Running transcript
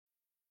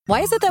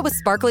Why is it that with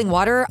sparkling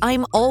water,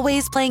 I'm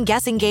always playing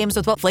guessing games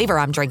with what flavor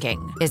I'm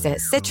drinking? Is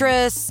it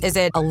citrus? Is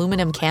it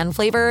aluminum can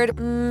flavored?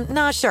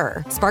 Not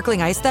sure.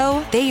 Sparkling ice,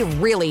 though, they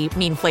really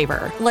mean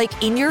flavor.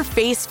 Like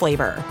in-your-face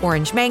flavor.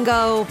 Orange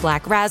mango,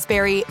 black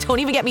raspberry. Don't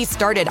even get me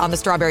started on the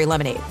strawberry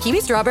lemonade.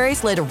 Kiwi strawberry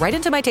slid right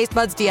into my taste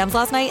buds DMs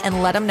last night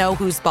and let them know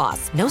who's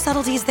boss. No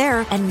subtleties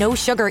there, and no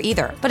sugar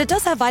either. But it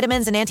does have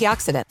vitamins and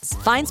antioxidants.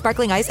 Find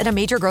sparkling ice at a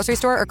major grocery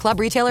store or club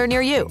retailer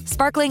near you.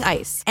 Sparkling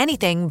ice.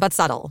 Anything but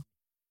subtle.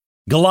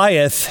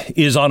 Goliath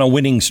is on a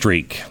winning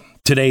streak.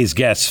 Today's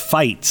guest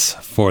fights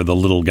for the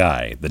little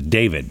guy, the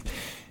David.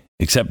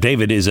 Except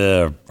David is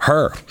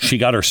her. She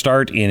got her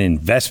start in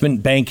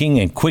investment banking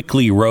and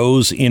quickly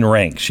rose in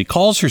rank. She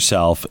calls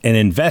herself an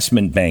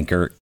investment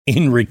banker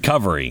in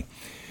recovery.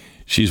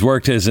 She's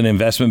worked as an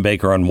investment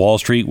banker on Wall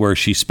Street, where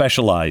she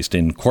specialized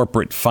in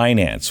corporate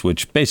finance,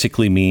 which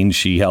basically means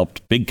she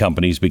helped big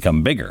companies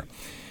become bigger.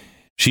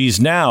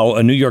 She's now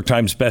a New York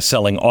Times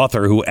bestselling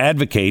author who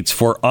advocates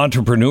for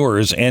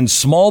entrepreneurs and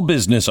small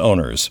business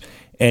owners.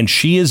 And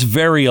she is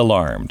very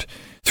alarmed.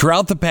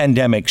 Throughout the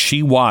pandemic,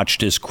 she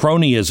watched as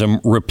cronyism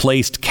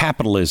replaced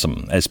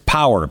capitalism, as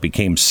power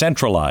became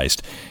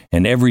centralized,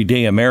 and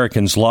everyday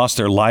Americans lost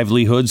their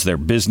livelihoods, their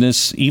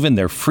business, even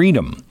their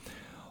freedom.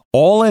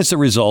 All as a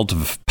result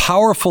of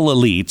powerful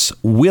elites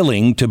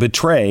willing to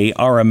betray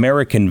our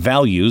American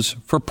values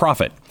for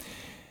profit.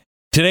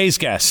 Today's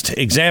guest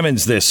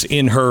examines this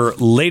in her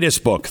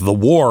latest book, The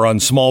War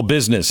on Small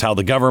Business, How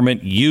the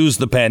Government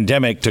Used the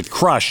Pandemic to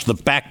Crush the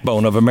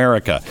Backbone of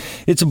America.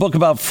 It's a book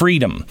about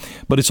freedom,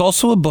 but it's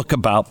also a book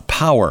about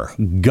power,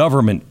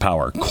 government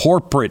power,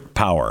 corporate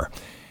power,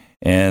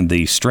 and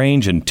the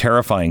strange and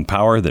terrifying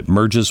power that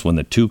merges when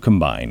the two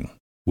combine,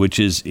 which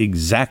is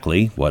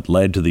exactly what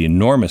led to the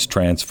enormous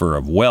transfer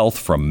of wealth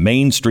from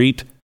Main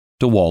Street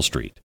to Wall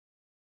Street.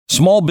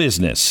 Small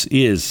business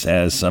is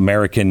as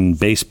American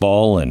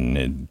baseball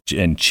and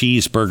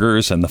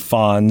cheeseburgers and the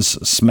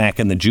Fonz smack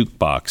in the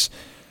jukebox.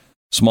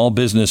 Small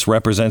business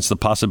represents the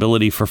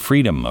possibility for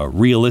freedom, a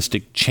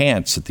realistic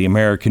chance at the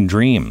American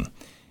dream.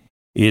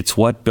 It's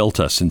what built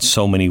us in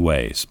so many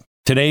ways.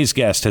 Today's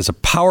guest has a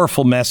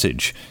powerful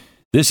message.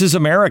 This is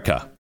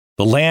America,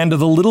 the land of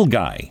the little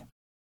guy.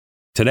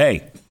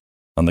 Today,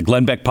 on the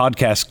Glenn Beck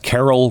podcast,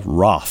 Carol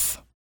Roth.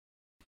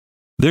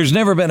 There's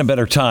never been a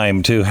better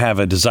time to have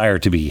a desire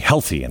to be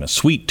healthy and a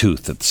sweet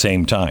tooth at the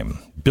same time.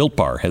 Built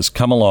Bar has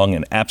come along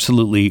and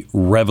absolutely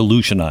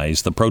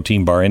revolutionized the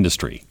protein bar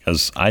industry,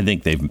 because I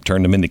think they've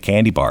turned them into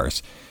candy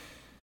bars.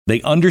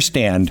 They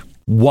understand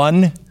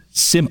one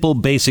simple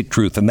basic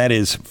truth, and that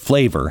is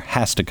flavor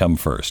has to come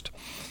first.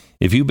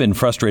 If you've been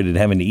frustrated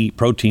having to eat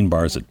protein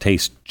bars that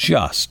taste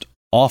just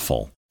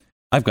awful,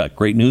 I've got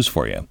great news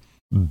for you.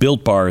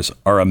 Built Bars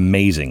are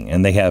amazing,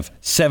 and they have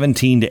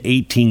 17 to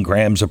 18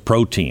 grams of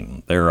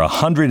protein. They're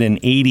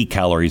 180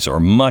 calories or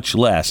much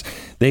less.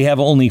 They have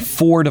only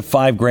 4 to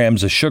 5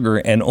 grams of sugar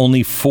and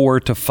only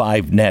 4 to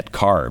 5 net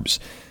carbs.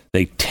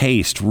 They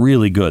taste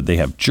really good. They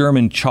have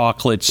German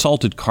chocolate,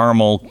 salted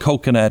caramel,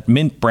 coconut,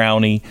 mint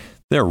brownie.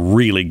 They're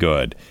really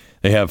good.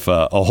 They have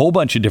a whole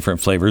bunch of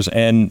different flavors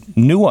and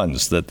new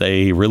ones that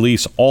they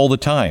release all the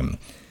time.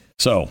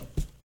 So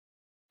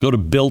go to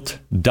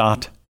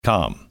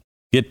Built.com.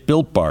 Get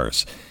Built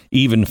Bars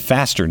even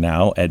faster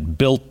now at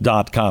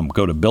Built.com.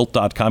 Go to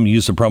Built.com,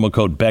 use the promo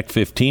code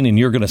BECK15, and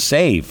you're going to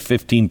save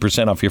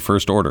 15% off your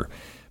first order.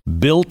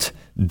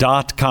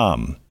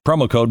 Built.com,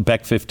 promo code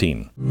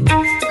BECK15.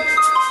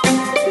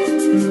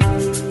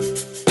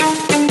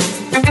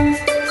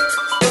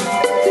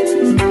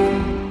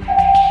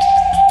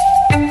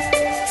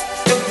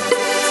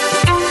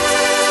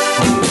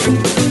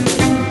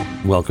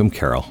 Welcome,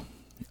 Carol.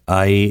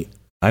 I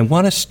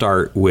want to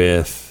start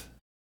with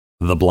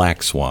the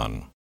black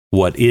swan.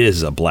 What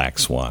is a black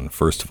swan,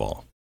 first of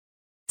all?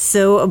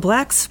 So a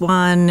black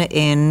swan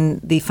in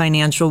the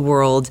financial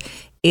world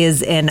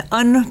is an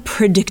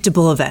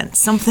unpredictable event,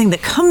 something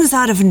that comes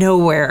out of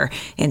nowhere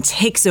and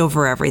takes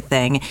over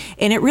everything.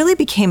 And it really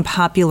became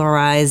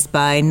popularized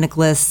by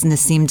Nicholas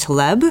Nassim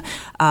Taleb,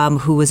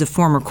 who was a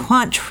former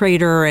quant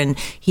trader. And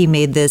he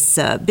made this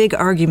big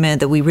argument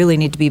that we really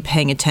need to be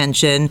paying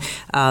attention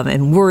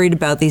and worried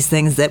about these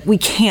things that we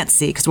can't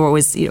see, because we're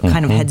always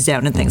kind of heads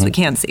down in things we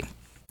can't see.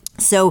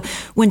 So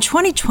when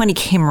 2020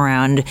 came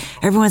around,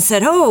 everyone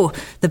said, oh,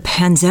 the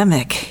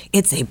pandemic,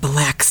 it's a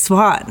black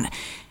swan.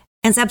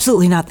 And it's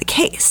absolutely not the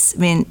case.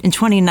 I mean, in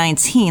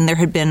 2019, there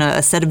had been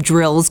a set of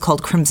drills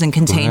called Crimson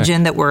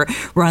Contagion that were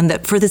run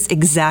for this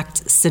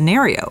exact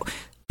scenario.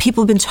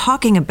 People have been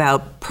talking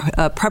about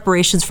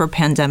preparations for a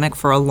pandemic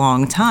for a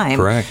long time.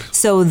 Correct.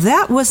 So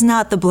that was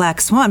not the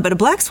black swan, but a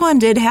black swan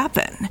did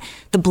happen.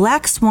 The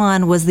black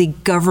swan was the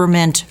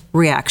government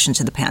reaction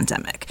to the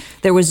pandemic.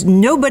 There was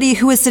nobody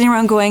who was sitting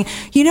around going,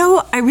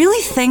 I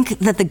really think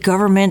that the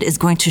government is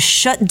going to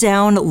shut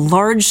down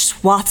large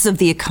swaths of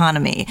the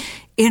economy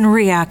in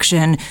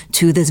reaction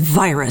to this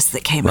virus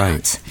that came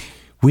out.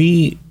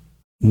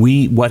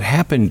 What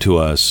happened to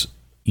us,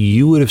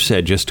 you would have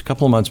said just a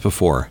couple of months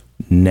before,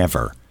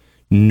 never.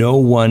 No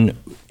one,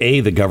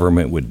 the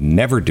government would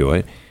never do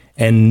it.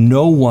 and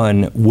no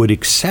one would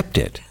accept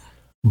it.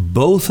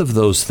 Both of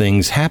those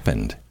things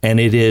happened, and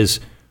it is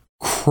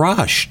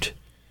crushed.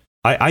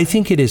 I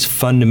think it has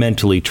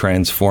fundamentally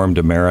transformed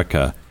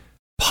America,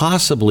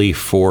 possibly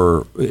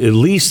for at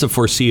least the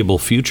foreseeable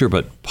future,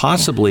 but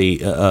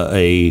possibly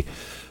a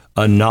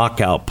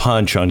knockout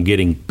punch on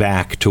getting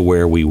back to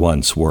where we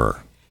once were.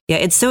 Yeah,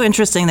 it's so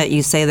interesting that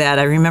you say that.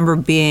 I remember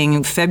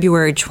being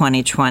February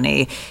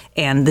 2020,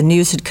 and the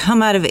news had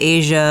come out of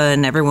Asia,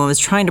 and everyone was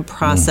trying to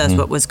process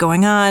what was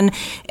going on.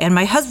 And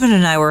my husband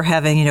and I were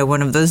having,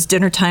 one of those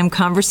dinner time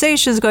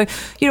conversations going,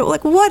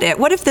 like, what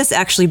if this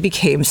actually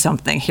became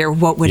something here?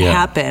 What would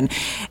happen?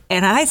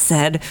 And I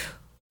said,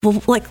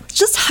 well, like,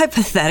 just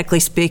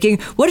hypothetically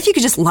speaking, what if you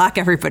could just lock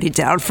everybody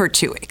down for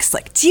 2 weeks?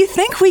 Like, do you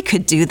think we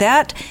could do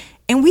that?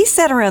 And we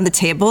sat around the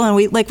table and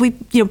we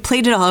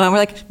played it all out. And we're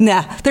like,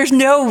 nah, there's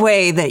no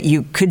way that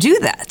you could do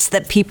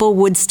that people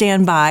would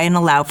stand by and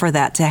allow for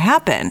that to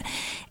happen.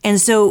 And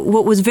so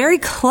what was very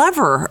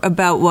clever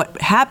about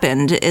what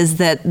happened is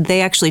that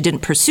they actually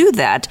didn't pursue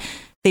that.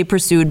 They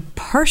pursued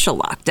partial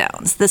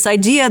lockdowns. This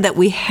idea that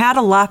we had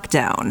a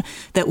lockdown,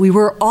 that we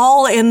were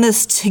all in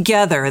this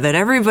together, that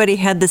everybody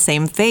had the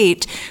same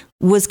fate,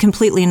 was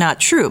completely not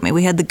true. I mean,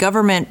 we had the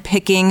government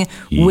picking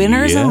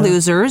winners and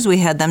losers. We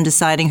had them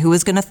deciding who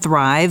was going to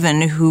thrive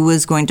and who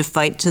was going to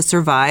fight to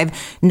survive,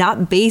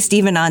 not based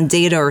even on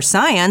data or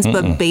science,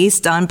 but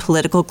based on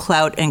political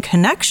clout and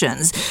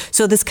connections.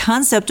 So this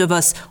concept of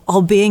us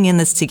all being in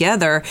this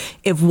together,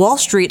 if Wall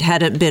Street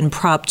hadn't been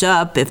propped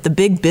up, if the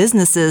big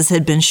businesses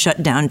had been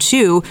shut down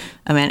too,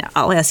 I mean,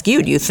 I'll ask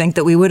you, do you think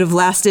that we would have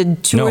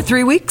lasted 2 or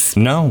 3 weeks?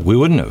 No, we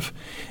wouldn't have.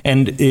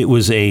 And it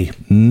was a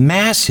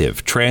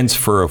massive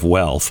transfer of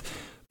wealth.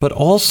 But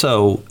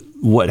also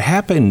what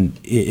happened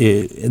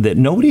that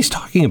nobody's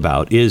talking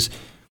about is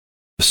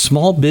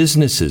small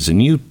businesses.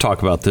 And you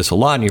talk about this a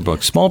lot in your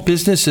book. Small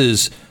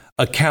businesses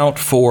account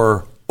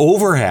for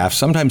over half,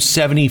 sometimes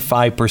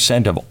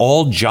 75% of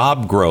all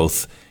job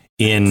growth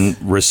in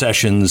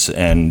recessions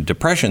and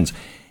depressions.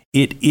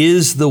 It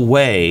is the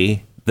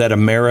way that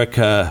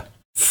America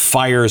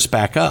fires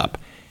back up.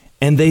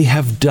 And they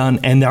have done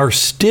and are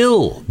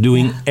still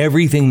doing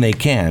everything they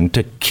can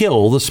to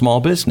kill the small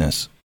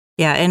business.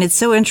 Yeah, and it's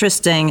so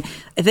interesting.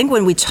 I think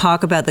when we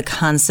talk about the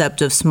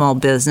concept of small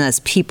business,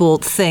 people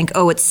think,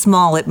 oh, it's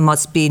small, it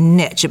must be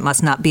niche, it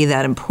must not be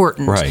that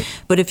important. Right.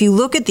 But if you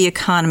look at the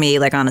economy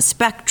like on a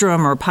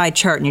spectrum or a pie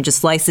chart and you just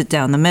slice it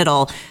down the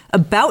middle,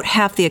 about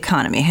half the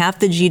economy, half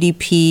the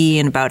GDP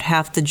and about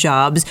half the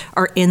jobs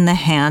are in the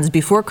hands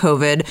before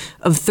COVID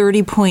of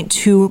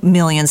 30.2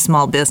 million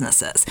small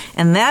businesses.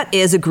 And that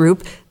is a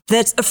group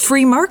that's a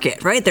free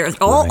market, right? They're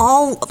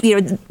all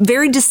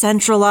very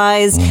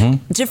decentralized,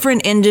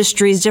 different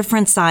industries,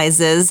 different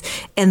sizes.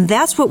 And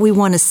that's what we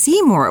want to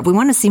see more of. We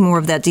want to see more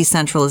of that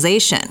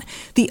decentralization.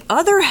 The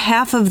other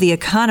half of the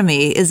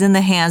economy is in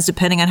the hands,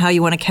 depending on how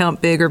you want to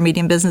count big or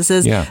medium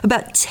businesses,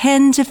 about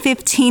 10 to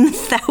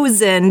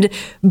 15,000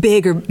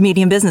 big or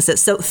medium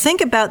businesses. So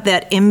think about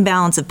that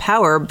imbalance of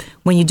power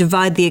when you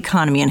divide the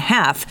economy in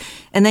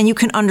half. And then you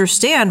can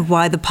understand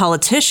why the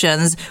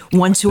politicians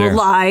want to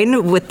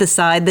align with the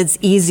side that's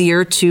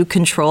easier to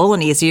control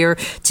and easier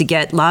to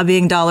get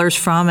lobbying dollars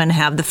from and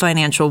have the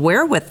financial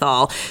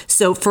wherewithal.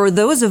 So for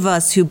those of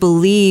us who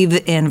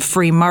believe in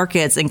free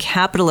markets and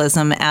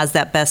capitalism as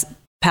that best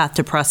path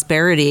to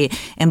prosperity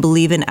and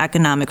believe in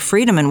economic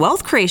freedom and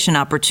wealth creation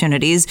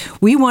opportunities,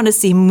 we want to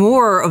see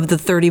more of the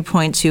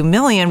 30.2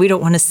 million. We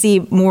don't want to see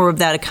more of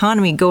that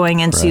economy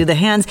going into the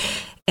hands.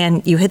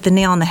 And you hit the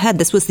nail on the head.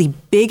 This was the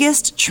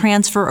biggest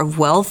transfer of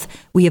wealth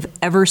we have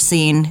ever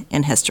seen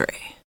in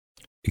history.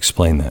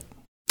 Explain that.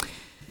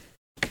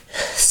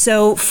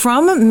 So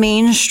from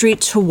Main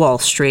Street to Wall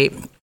Street,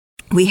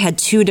 we had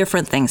two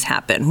different things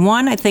happen.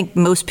 One, I think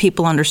most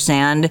people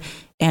understand,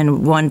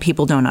 and one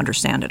people don't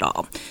understand at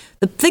all.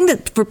 The thing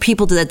that for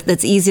people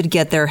that's easy to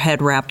get their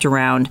head wrapped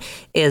around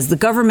is the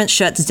government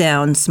shuts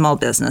down small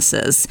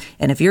businesses.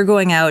 And if you're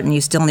going out and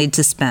you still need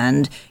to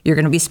spend, you're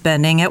going to be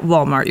spending at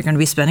Walmart, you're going to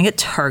be spending at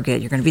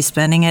Target, you're going to be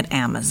spending at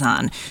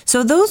Amazon.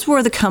 So those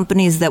were the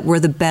companies that were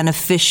the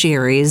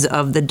beneficiaries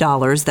of the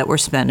dollars that were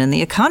spent in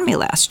the economy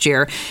last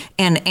year.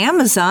 And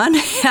Amazon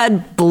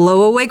had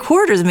blowaway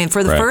quarters. I mean,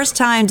 for the first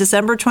time,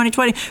 December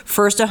 2020,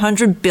 first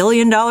 $100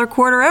 billion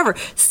quarter ever.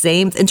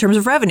 Same in terms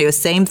of revenue.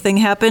 Same thing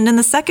happened in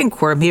the second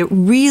quarter. I mean, it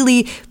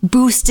really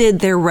boosted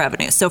their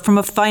revenue. So from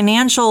a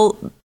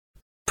financial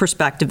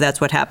perspective,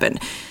 that's what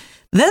happened.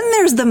 Then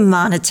there's the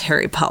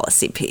monetary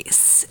policy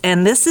piece.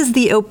 And this is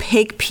the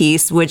opaque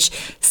piece, which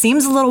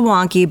seems a little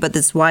wonky, but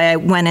that's why I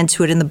went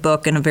into it in the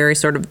book in a very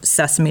sort of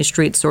Sesame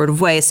Street sort of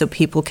way so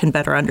people can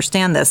better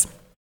understand this.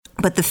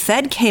 But the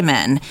Fed came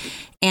in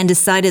and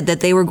decided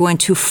that they were going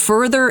to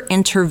further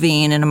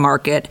intervene in a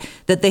market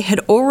that they had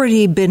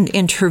already been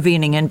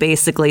intervening in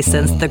basically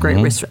since the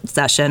Great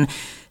Recession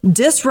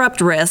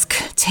disrupt risk,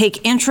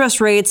 take interest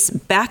rates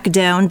back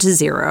down to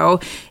zero,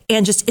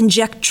 and just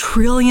inject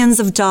trillions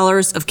of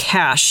dollars of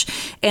cash.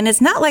 And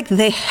it's not like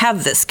they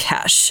have this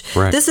cash.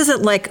 Right. This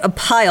isn't like a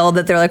pile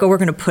that they're like, oh, we're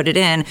going to put it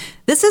in.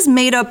 This is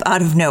made up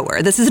out of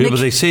nowhere. This is but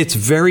they say it's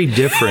very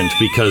different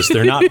because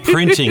they're not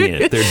printing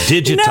it. They're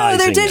digitizing it. No,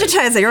 they're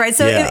digitizing it, right?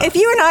 So if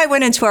you and I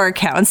went into our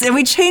accounts and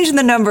we changed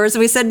the numbers and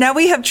we said, now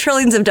we have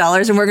trillions of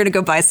dollars and we're going to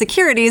go buy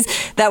securities,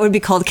 that would be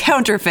called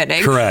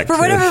counterfeiting. Correct. For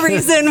whatever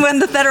reason, when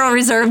the Federal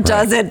Reserve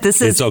does it,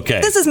 it's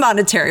okay. This is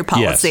monetary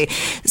policy.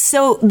 Yes.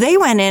 So they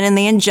went in and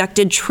they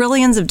injected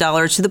trillions of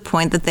dollars to the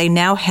point that they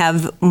now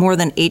have more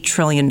than $8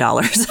 trillion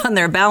on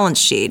their balance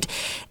sheet.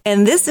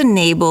 And this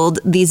enabled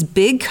these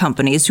big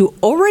companies who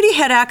already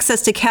had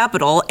access to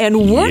capital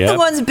and weren't the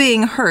ones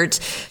being hurt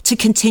to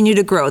continue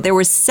to grow. There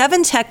were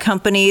 7 tech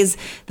companies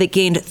that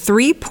gained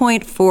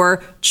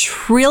 $3.4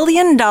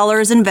 trillion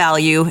in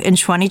value in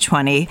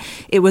 2020.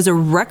 It was a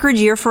record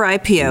year for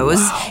IPOs.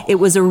 Wow. It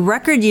was a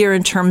record year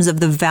in terms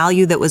of the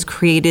value that was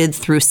created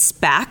through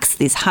SPACs,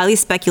 these highly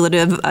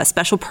speculative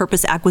special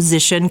purpose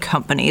acquisition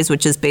companies,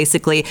 which is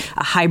basically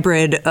a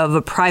hybrid of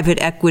a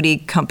private equity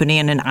company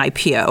and an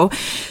IPO.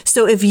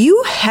 So if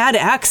you had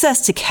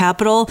access to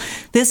capital,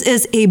 this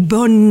is a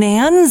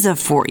bonanza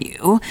for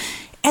you.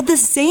 At the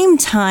same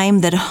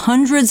time that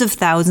hundreds of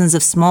thousands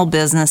of small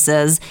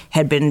businesses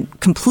had been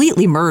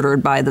completely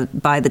murdered by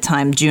the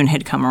time June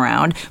had come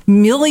around,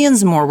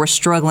 millions more were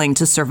struggling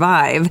to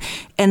survive.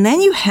 And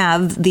then you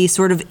have the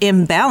sort of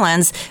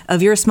imbalance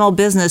of your small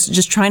business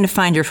just trying to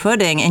find your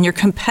footing, and your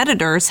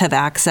competitors have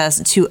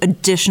access to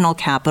additional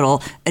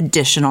capital,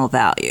 additional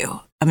value.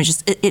 I mean,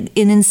 just an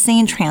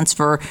insane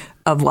transfer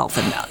of wealth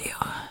and value.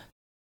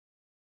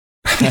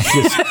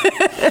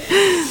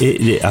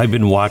 I've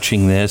been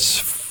watching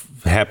this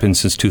happen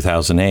since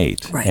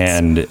 2008. Right.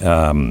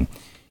 And,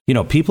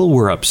 people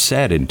were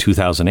upset in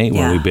 2008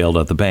 when we bailed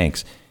out the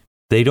banks.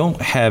 They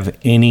don't have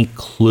any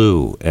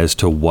clue as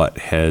to what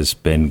has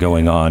been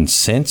going on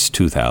since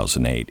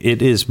 2008.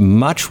 It is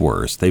much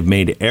worse. They've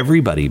made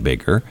everybody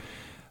bigger.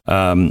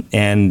 I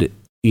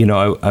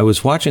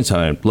was watching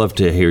something. I'd love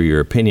to hear your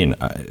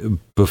opinion.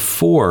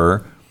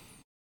 Before,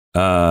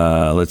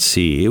 let's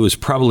see, it was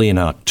probably in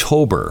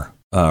October,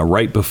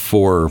 right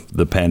before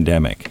the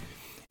pandemic.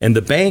 And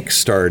the bank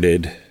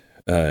started,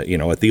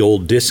 at the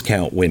old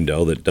discount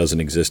window that doesn't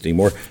exist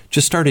anymore,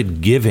 just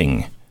started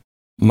giving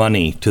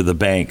money to the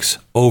banks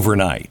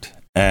overnight.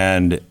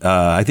 And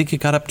I think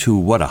it got up to,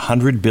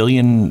 $100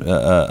 billion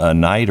a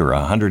night or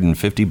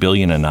 $150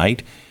 billion a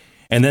night.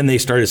 And then they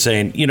started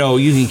saying, you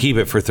can keep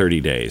it for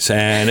 30 days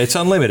and it's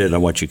unlimited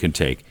on what you can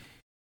take.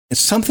 And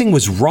something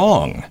was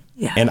wrong.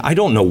 Yeah. And I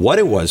don't know what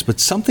it was, but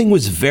something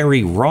was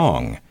very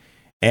wrong.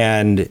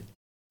 And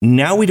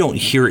now we don't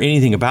hear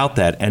anything about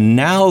that. And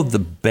now the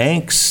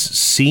banks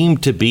seem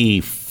to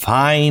be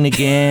fine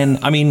again.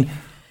 I mean,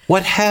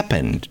 what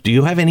happened? Do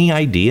you have any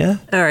idea?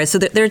 All right. So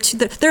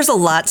there's a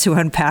lot to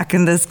unpack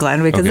in this,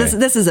 Glenn, because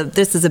this is a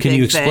big thing. Can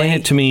you explain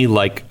it to me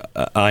like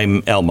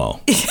I'm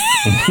Elmo?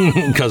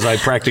 Because I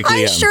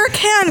practically am. Sure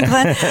can,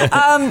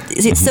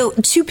 Glenn. So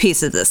 2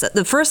 pieces of this.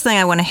 The first thing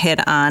I want to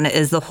hit on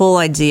is the whole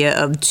idea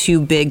of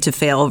too big to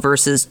fail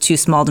versus too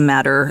small to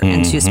matter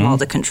and too small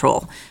to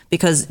control.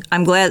 Because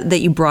I'm glad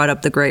that you brought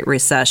up the Great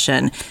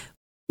Recession.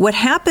 What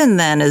happened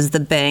then is the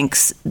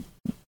banks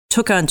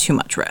took on too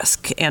much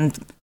risk, and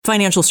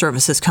financial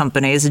services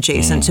companies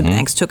adjacent to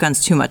banks took on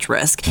too much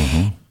risk.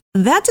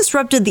 That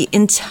disrupted the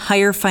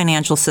entire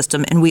financial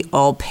system, and we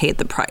all paid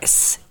the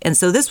price. And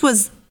so this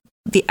was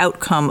the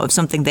outcome of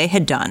something they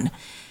had done.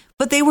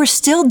 But they were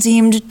still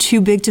deemed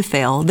too big to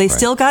fail. They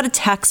still got a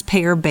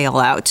taxpayer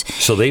bailout.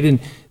 So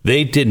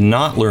they did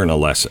not learn a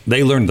lesson.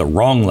 They learned the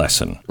wrong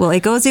lesson. Well,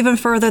 it goes even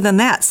further than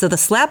that. So the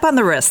slap on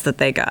the wrist that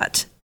they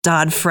got,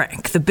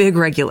 Dodd-Frank, the big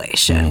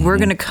regulation. We're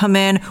going to come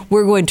in.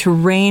 We're going to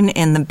rein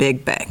in the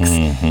big banks.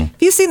 Have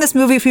you seen this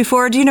movie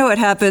before? Do you know what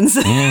happens? For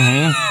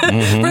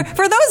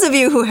those of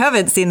you who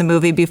haven't seen the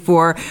movie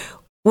before,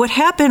 what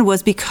happened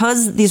was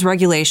because these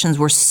regulations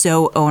were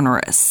so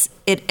onerous,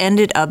 it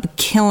ended up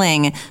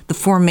killing the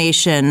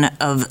formation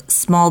of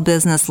small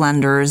business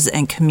lenders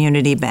and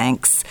community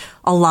banks.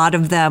 A lot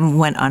of them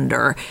went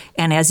under.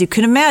 And as you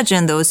can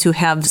imagine, those who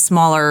have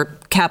smaller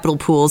capital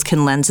pools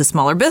can lend to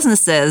smaller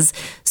businesses.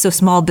 So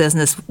small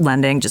business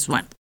lending just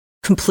went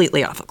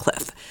completely off a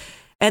cliff.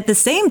 At the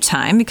same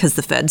time, because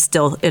the Fed's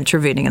still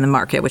intervening in the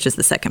market, which is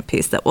the second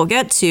piece that we'll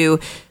get to,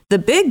 the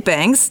big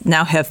banks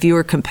now have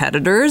fewer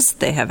competitors.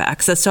 They have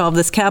access to all of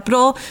this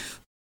capital.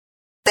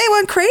 They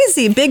went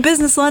crazy. Big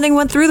business lending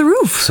went through the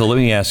roof. So let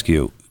me ask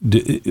you,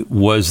 do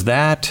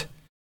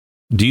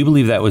you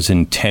believe that was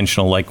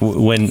intentional? Like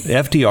when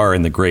FDR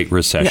in the Great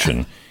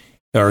Recession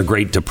or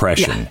Great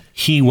Depression,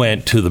 he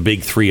went to the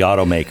big 3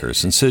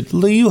 automakers and said,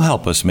 you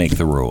help us make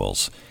the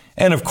rules.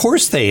 And of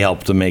course they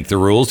helped to make the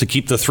rules to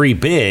keep the 3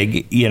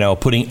 big,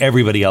 putting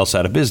everybody else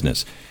out of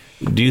business.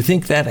 Do you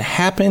think that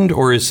happened,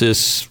 or is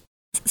this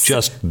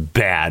just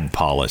bad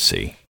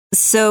policy?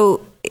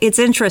 So it's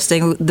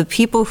interesting. The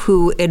people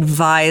who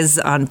advise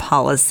on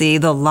policy,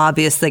 the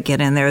lobbyists that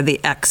get in there, the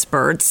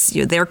experts,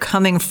 they're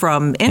coming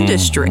from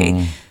industry.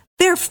 Mm-hmm.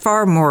 They're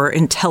far more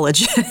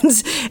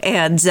intelligent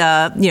and,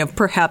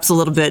 perhaps a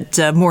little bit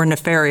more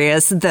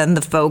nefarious than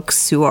the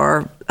folks who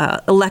are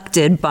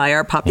elected by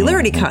our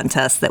popularity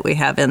contest that we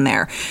have in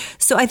there.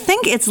 So I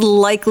think it's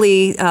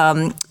likely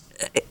outcome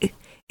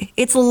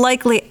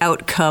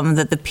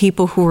that the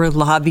people who were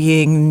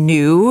lobbying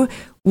knew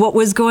what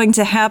was going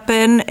to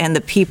happen, and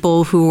the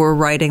people who were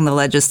writing the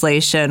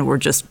legislation were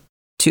just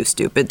too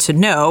stupid to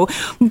know.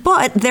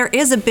 But there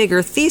is a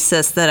bigger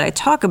thesis that I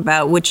talk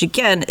about, which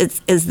again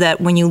is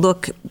that when you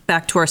look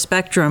back to our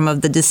spectrum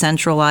of the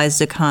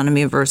decentralized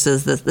economy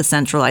versus the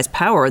centralized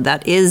power,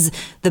 that is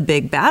the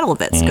big battle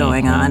that's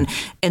going on.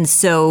 And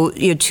so,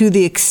 to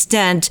the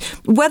extent,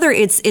 whether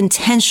it's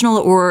intentional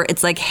or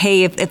it's like,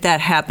 hey, if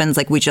that happens,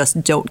 like we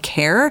just don't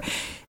care,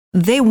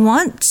 they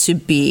want to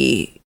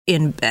be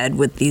in bed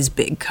with these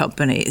big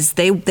companies.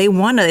 They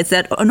want to, it's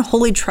that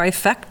unholy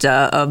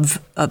trifecta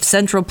of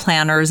central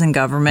planners and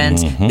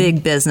government,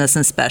 big business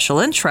and special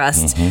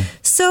interests.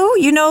 So,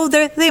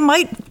 they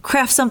might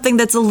craft something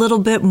that's a little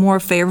bit more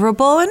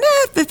favorable. And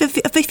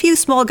if a few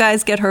small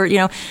guys get hurt,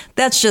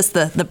 that's just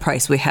the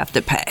price we have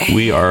to pay.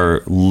 We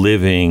are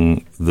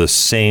living the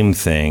same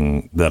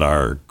thing that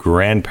our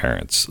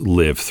grandparents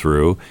lived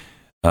through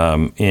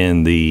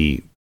in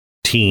the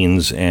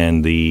teens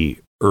and the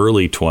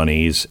early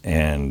 20s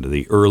and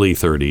the early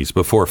 30s,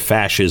 before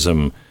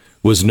fascism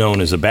was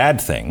known as a bad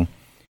thing.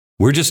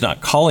 We're just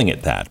not calling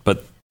it that.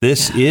 But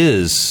this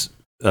is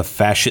a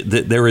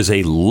there is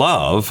a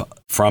love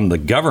from the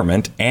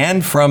government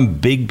and from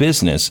big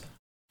business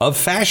of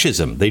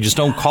fascism. They just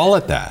don't call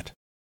it that.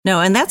 No,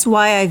 and that's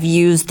why I've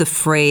used the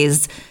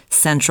phrase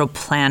central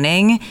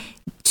planning.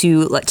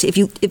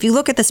 If you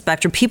look at the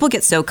spectrum, people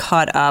get so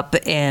caught up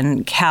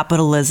in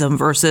capitalism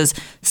versus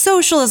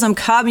socialism,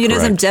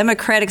 communism, correct,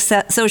 democratic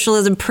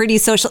socialism, pretty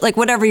social, like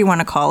whatever you want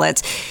to call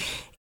it.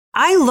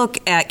 I look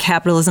at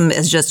capitalism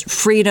as just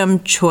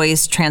freedom,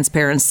 choice,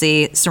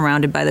 transparency,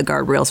 surrounded by the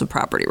guardrails of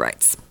property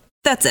rights.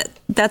 That's it.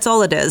 That's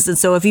all it is. And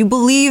so if you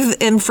believe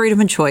in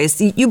freedom and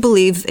choice, you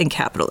believe in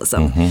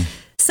capitalism.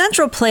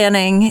 Central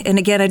planning, and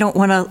again, I don't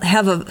want to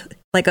have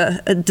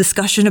a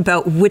discussion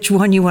about which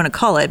one you want to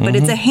call it, but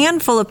it's a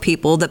handful of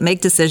people that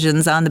make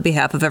decisions on the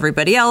behalf of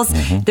everybody else.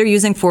 They're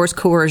using force,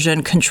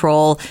 coercion,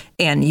 control,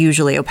 and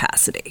usually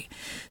opacity.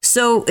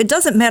 So it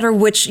doesn't matter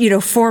which,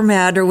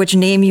 format or which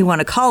name you want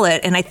to call it.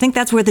 And I think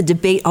that's where the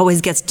debate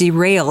always gets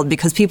derailed,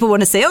 because people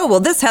want to say, oh, well,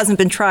 this hasn't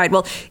been tried.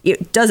 Well,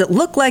 does it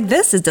look like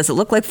this? Does it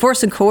look like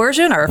force and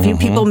coercion? Are a few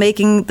people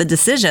making the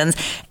decisions?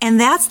 And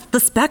that's the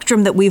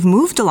spectrum that we've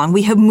moved along.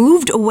 We have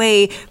moved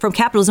away from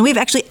capitalism. We've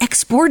actually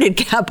exported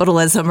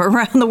capitalism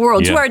around the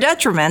world to our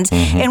detriment.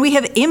 And we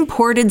have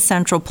imported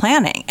central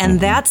planning. And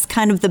that's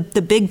kind of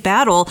the big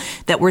battle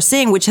that we're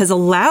seeing, which has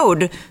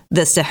allowed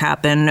this to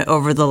happen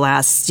over the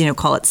last,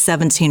 call it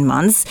 17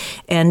 months.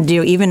 And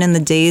even in the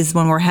days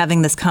when we're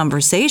having this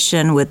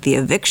conversation with the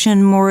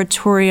eviction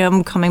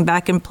moratorium coming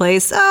back in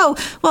place, oh,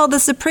 well, the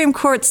Supreme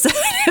Court said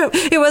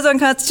it was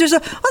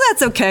unconstitutional. Well,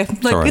 that's okay.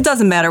 Like, it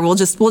doesn't matter. We'll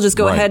just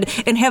go ahead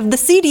and have the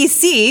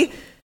CDC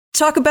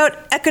talk about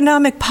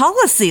economic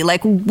policy.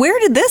 Like, where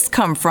did this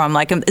come from?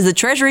 Like, is the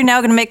Treasury now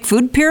going to make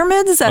food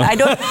pyramids? And I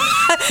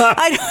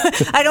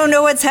don't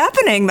know what's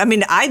happening. I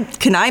mean,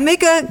 can I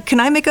make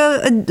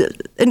an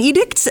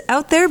edict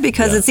out there?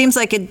 Because it seems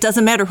like it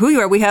doesn't matter who you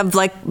are. We have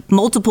like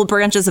multiple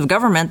branches of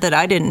government that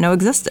I didn't know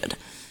existed.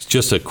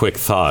 Just a quick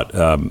thought.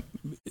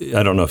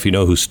 I don't know if you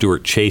know who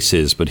Stuart Chase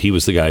is, but he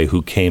was the guy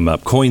who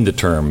coined the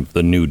term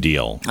the New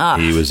Deal.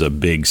 He was a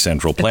big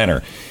central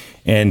planner.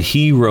 And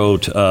he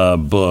wrote a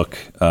book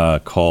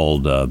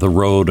called The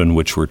Road on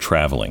Which We're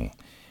Traveling.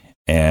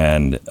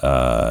 And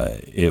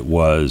it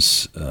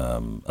was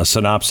a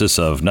synopsis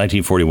of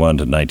 1941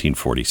 to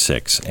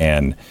 1946.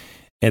 And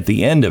at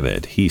the end of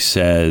it, he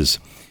says,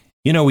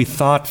 we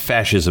thought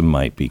fascism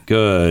might be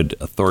good,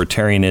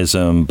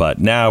 authoritarianism, but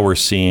now we're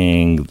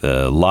seeing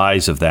the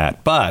lies of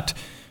that. But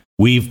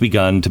we've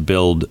begun to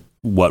build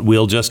what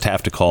we'll just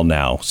have to call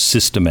now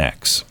System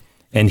X.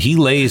 And he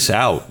lays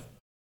out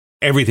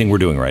everything we're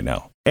doing right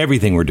now,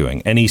 everything we're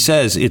doing. And he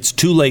says it's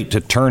too late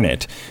to turn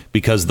it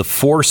because the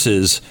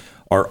forces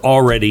are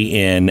already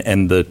in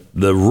and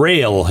the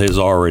rail has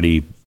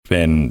already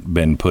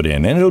been put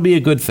in, and it'll be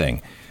a good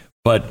thing.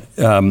 But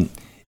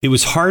it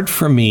was hard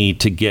for me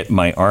to get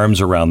my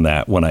arms around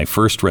that when I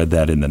first read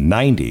that in the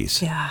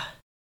 90s. Yeah.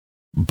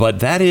 But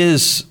that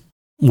is,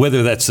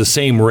 whether that's the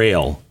same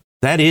rail,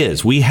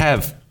 we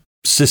have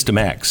System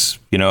X.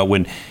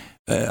 When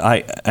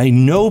I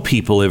know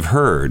people have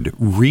heard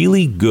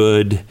really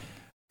good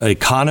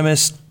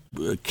economists,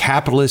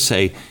 capitalists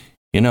say,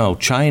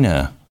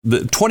 China,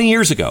 20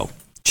 years ago,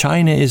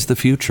 China is the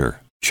future.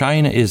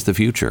 China is the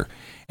future.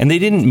 And they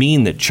didn't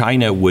mean that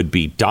China would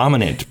be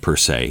dominant per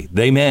se.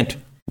 They meant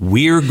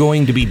we're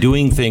going to be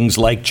doing things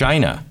like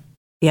China.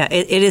 Yeah,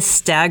 it is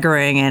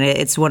staggering, and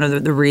it's one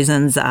of the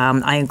reasons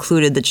I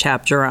included the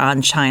chapter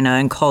on China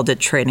and called it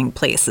Trading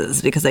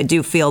Places, because I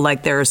do feel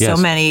like there are so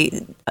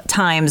many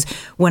times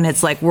when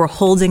it's like we're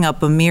holding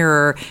up a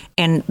mirror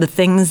and the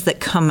things that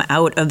come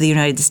out of the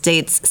United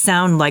States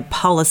sound like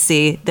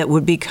policy that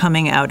would be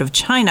coming out of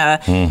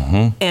China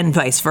and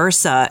vice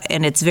versa.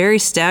 And it's very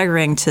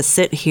staggering to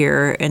sit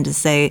here and to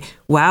say,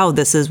 wow,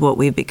 this is what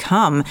we've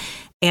become.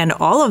 And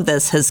all of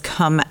this has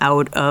come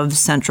out of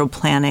central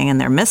planning and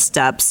their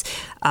missteps.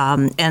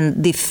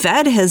 And the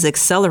Fed has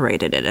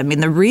accelerated it. I mean,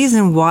 the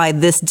reason why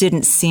this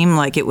didn't seem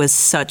like it was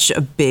such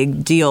a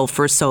big deal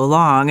for so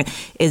long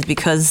is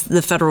because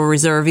the Federal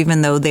Reserve,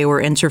 even though they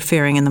were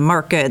interfering in the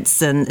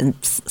markets and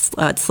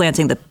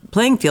slanting the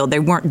playing field, they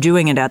weren't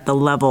doing it at the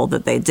level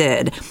that they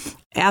did.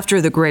 After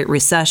the Great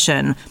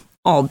Recession,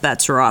 all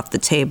bets are off the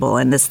table,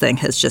 and this thing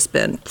has just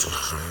been...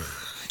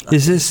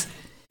 Is this...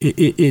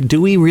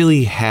 do we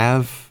really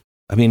have,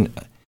 I mean,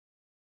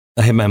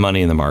 I have my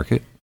money in the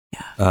market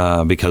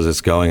because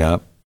it's going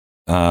up.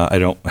 I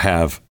don't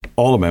have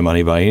all of my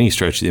money by any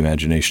stretch of the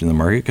imagination in the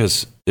market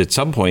because at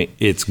some point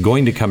it's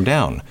going to come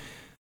down.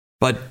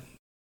 But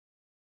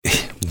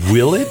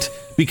will it?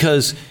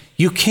 Because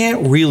you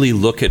can't really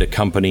look at a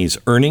company's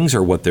earnings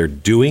or what they're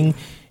doing.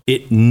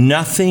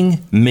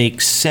 Nothing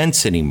makes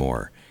sense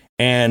anymore.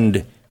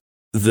 And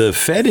the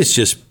Fed is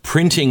just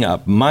printing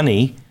up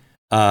money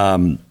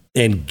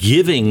and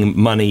giving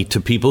money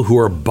to people who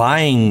are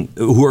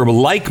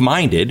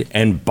like-minded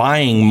and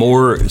buying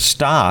more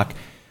stock.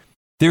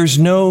 Is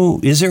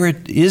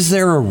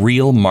there a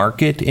real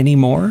market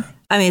anymore?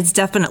 I mean, it's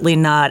definitely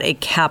not a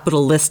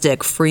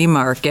capitalistic free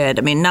market.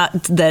 I mean, not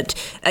that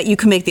you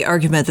can make the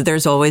argument that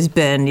there's always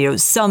been,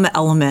 some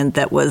element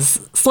that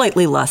was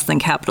slightly less than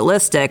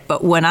capitalistic.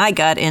 But when I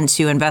got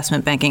into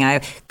investment banking,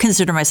 I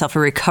consider myself a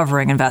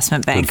recovering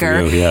investment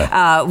banker. Good for you,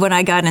 yeah. When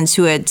I got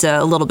into it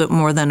a little bit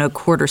more than a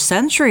quarter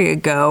century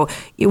ago,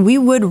 we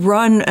would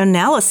run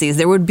analyses.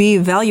 There would be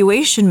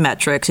valuation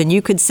metrics. And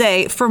you could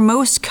say, for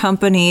most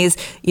companies,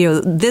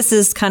 this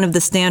is kind of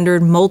the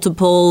standard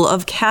multiple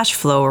of cash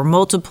flow or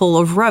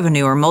multiple of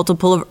revenue or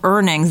multiple of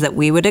earnings that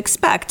we would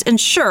expect. And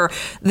sure,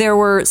 there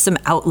were some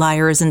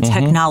outliers in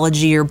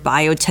technology or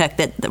biotech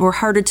that were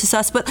harder to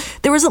suss, but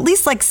there was at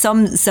least like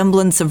some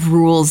semblance of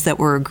rules that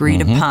were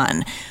agreed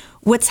upon.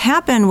 What's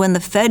happened when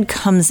the Fed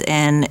comes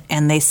in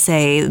and they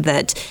say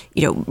that,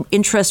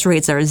 interest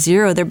rates are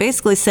zero, they're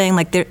basically saying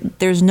like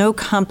there's no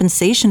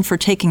compensation for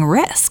taking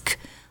risk.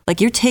 Like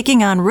you're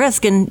taking on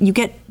risk and you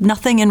get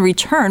nothing in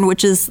return,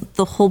 which is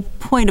the whole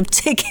point of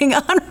taking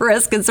on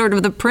risk and sort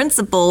of the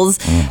principles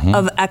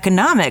of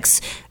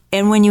economics.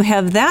 And when you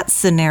have that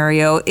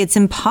scenario, it's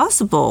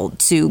impossible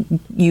to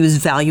use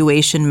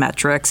valuation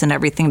metrics and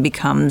everything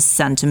becomes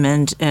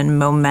sentiment and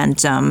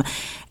momentum.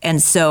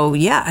 And so,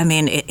 I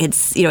mean,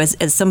 it's,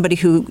 as somebody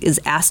who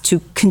is asked to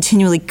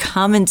continually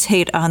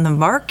commentate on the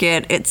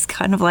market, it's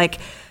kind of like,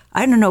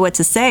 I don't know what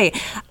to say.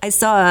 I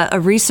saw a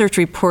research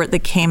report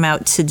that came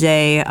out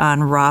today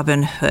on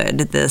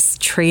Robinhood, this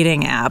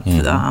trading app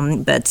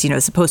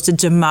that's supposed to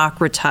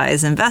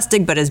democratize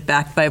investing, but is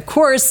backed by, of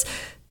course,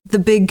 the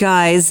big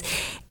guys.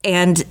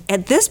 And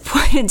at this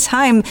point in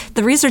time,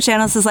 the research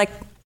analyst is like,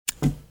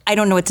 I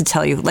don't know what to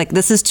tell you. Like,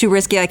 this is too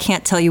risky. I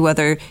can't tell you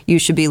whether you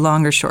should be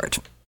long or short.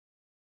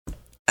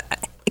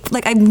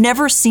 Like, I've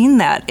never seen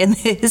that in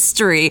the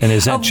history and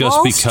is that of just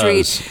Wall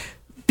because? Street.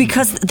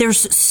 Because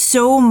there's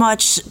so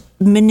much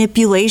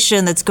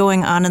manipulation that's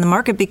going on in the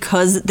market,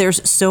 because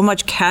there's so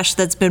much cash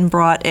that's been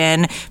brought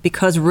in,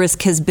 because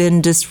risk has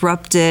been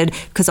disrupted,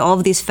 because all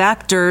of these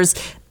factors,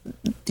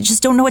 you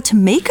just don't know what to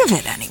make of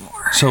it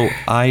anymore. So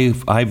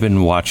I've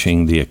been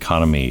watching the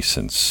economy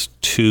since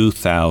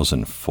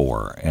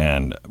 2004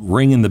 and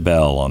ringing the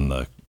bell on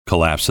the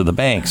collapse of the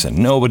banks, and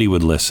nobody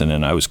would listen,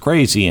 and I was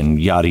crazy and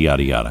yada,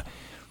 yada, yada.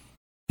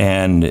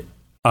 And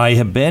I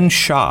have been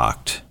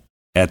shocked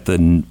at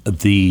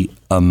the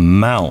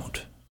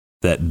amount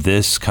that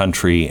this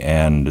country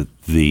and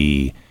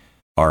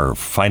our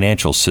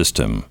financial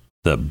system,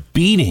 the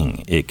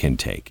beating it can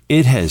take.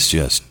 It has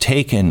just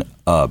taken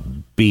a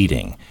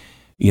beating.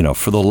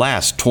 For the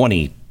last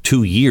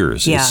 22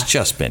 years, it's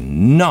just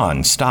been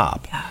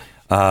nonstop.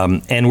 Yeah.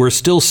 And we're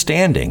still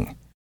standing.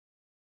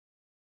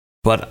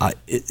 But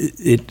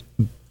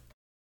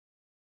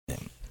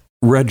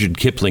Rudyard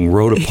Kipling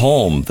wrote a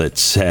poem that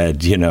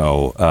said,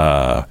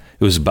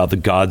 it was about the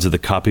gods of the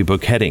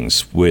copybook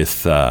headings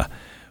with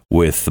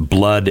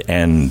blood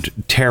and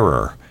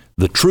terror.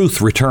 The truth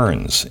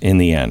returns in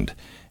the end.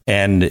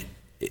 And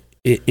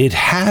it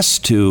has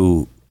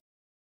to,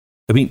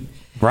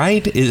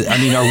 right?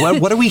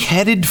 What are we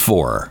headed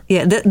for?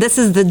 Yeah, this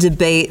is the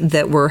debate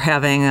that we're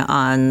having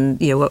on,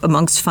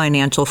 amongst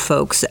financial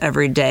folks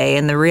every day.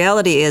 And the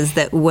reality is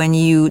that when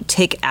you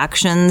take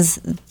actions,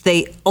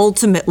 they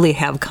ultimately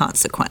have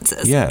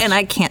consequences. Yes. And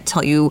I can't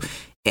tell you,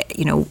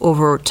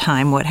 over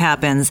time what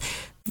happens.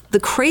 the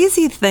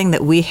crazy thing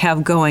that we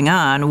have going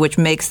on, which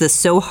makes this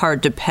so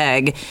hard to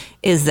peg,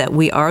 is that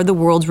we are the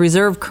world's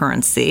reserve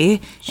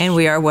currency, and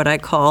we are what I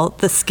call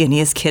the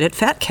skinniest kid at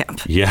fat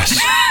camp. Yes,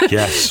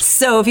 yes.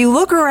 So if you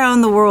look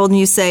around the world and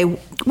you say,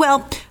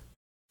 well,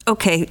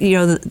 okay,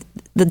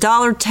 the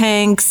dollar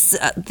tanks,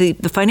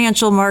 the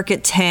financial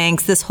market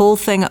tanks, this whole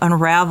thing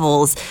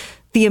unravels.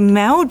 The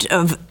amount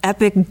of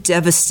epic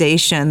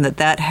devastation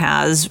that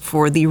has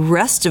for the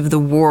rest of the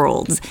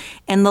world,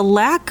 and the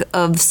lack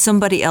of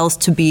somebody else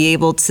to be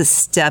able to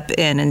step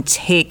in and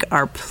take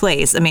our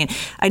place. I mean,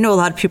 I know a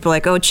lot of people are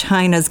like, oh,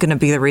 China's going to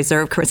be the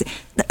reserve currency.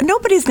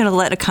 Nobody's going to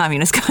let a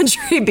communist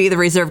country be the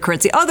reserve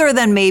currency, other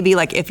than maybe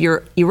like if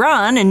you're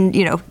Iran and,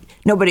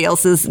 nobody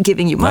else is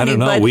giving you money. I don't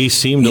know. But we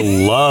seem to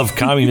love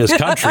communist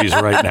countries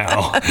right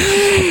now.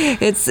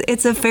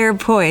 It's a fair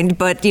point,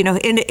 but in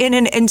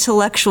an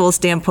intellectual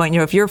standpoint,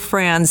 if you're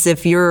France,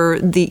 if you're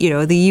the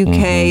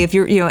UK, if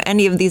you're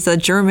any of these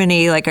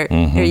Germany, like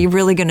are you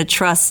really going to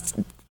trust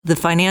the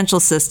financial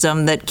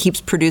system that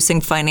keeps producing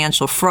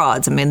financial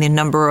frauds? I mean, the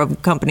number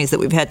of companies that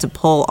we've had to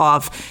pull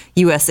off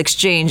U.S.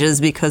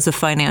 exchanges because of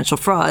financial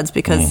frauds,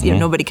 because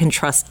nobody can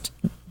trust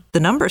the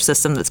number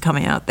system that's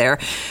coming out there.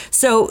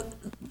 So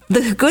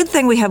the good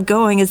thing we have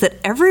going is that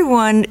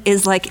everyone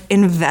is like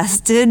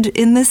invested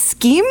in this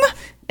scheme.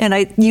 And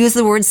I use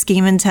the word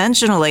scheme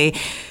intentionally.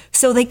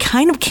 So they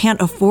kind of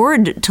can't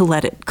afford to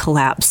let it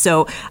collapse.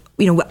 So,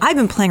 I've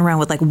been playing around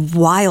with like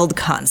wild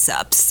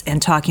concepts and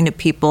talking to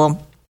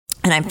people.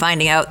 And I'm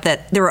finding out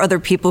that there are other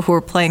people who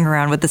are playing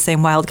around with the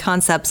same wild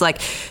concepts.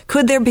 Like,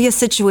 could there be a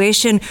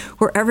situation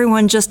where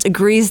everyone just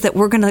agrees that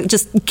we're going to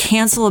just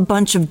cancel a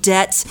bunch of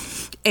debt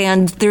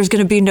and there's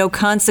going to be no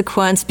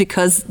consequence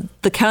because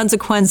the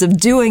consequence of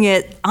doing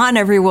it on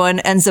everyone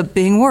ends up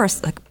being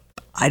worse? Like,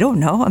 I don't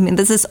know. I mean,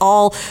 this is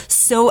all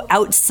so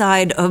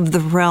outside of the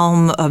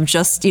realm of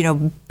just,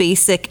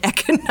 basic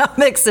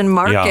economics and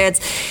markets.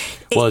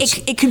 Yeah. Well,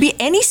 it could be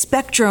any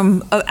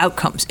spectrum of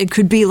outcomes. It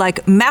could be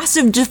like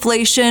massive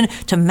deflation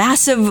to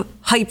massive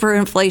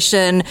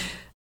hyperinflation.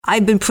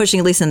 I've been pushing,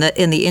 at least in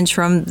the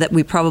interim, that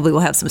we probably will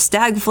have some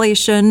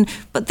stagflation.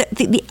 But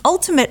the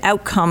ultimate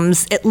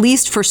outcomes, at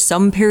least for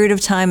some period of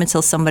time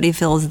until somebody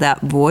fills that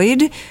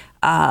void,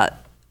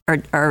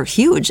 are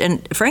huge.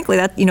 And frankly,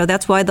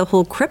 that's why the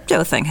whole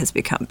crypto thing has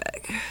become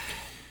big.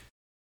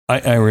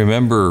 I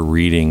remember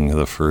reading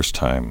the first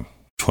time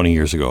 20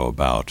 years ago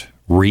about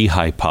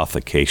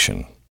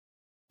rehypothecation,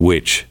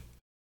 which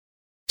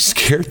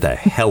scared the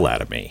hell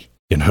out of me.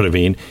 You know what I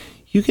mean?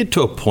 You get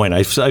to a point,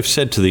 I've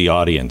said to the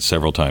audience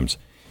several times,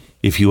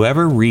 if you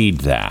ever read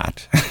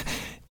that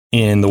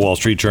in the Wall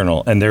Street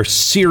Journal and they're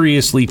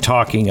seriously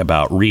talking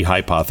about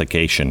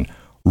rehypothecation,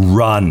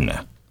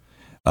 run.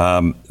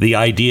 The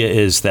idea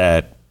is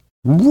that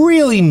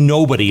really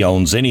nobody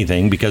owns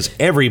anything because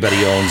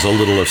everybody owns a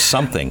little of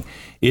something.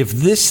 If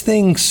this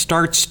thing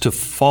starts to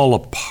fall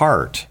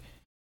apart,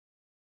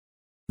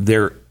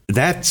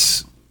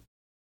 that's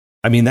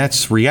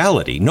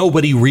reality.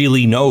 Nobody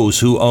really knows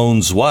who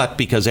owns what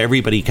because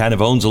everybody kind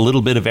of owns a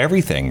little bit of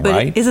everything, but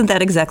right? Isn't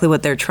that exactly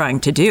what they're trying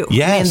to do?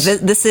 Yes. I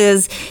mean, this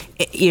is,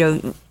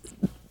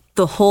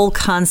 the whole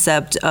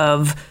concept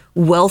of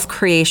wealth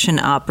creation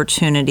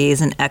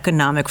opportunities and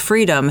economic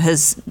freedom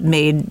has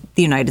made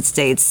the United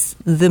States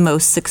the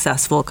most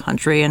successful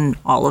country in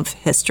all of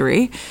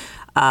history,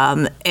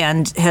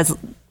 and has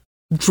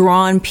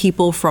drawn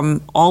people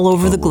from all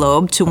over the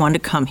globe to want to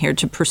come here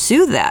to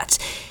pursue that.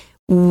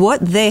 What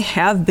they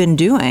have been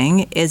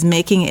doing is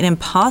making it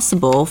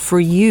impossible for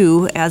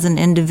you as an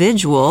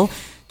individual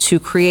to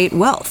create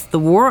wealth. The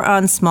war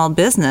on small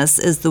business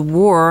is the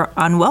war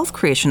on wealth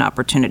creation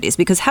opportunities.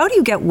 Because how do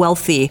you get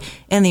wealthy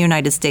in the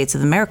United States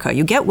of America?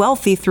 You get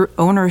wealthy through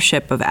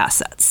ownership of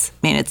assets.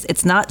 I mean,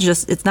 it's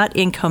not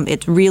income,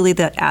 it's really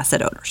the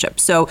asset ownership.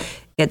 So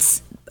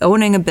it's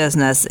owning a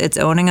business, it's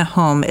owning a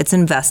home, it's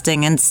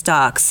investing in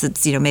stocks,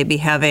 it's maybe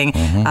having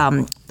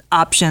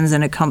options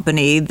in a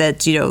company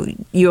that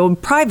you own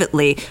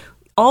privately.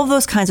 All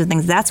those kinds of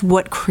things. That's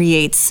what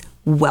creates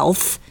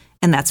wealth,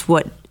 and that's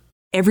what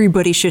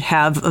everybody should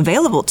have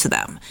available to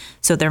them.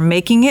 So they're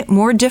making it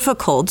more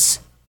difficult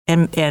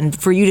and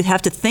for you to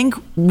have to think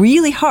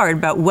really hard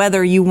about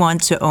whether you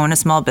want to own a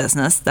small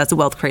business. That's a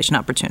wealth creation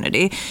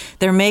opportunity.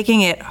 They're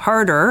making it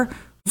harder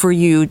for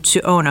you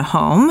to own a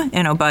home.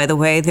 And oh, by the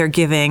way, they're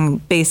giving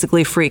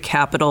basically free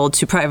capital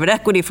to private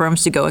equity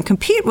firms to go and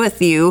compete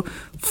with you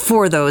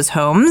for those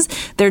homes.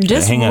 They're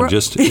just hang on,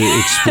 just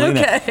explain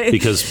that,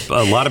 because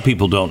a lot of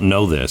people don't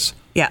know this.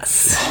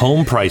 Yes.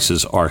 Home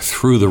prices are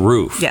through the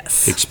roof.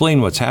 Yes.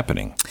 Explain what's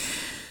happening.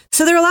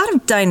 So there are a lot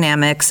of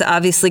dynamics,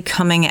 obviously,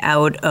 coming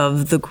out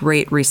of the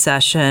Great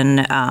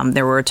Recession.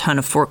 There were a ton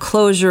of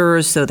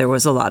foreclosures, so there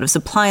was a lot of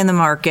supply in the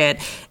market.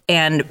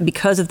 And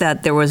because of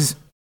that, there was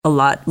a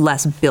lot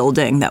less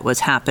building that was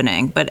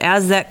happening. But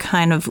as that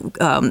kind of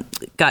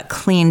got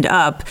cleaned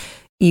up,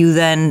 you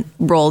then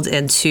rolled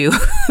into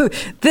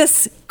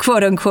this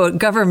quote unquote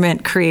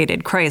government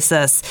created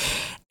crisis.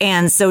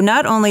 And so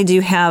not only do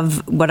you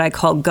have what I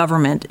call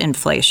government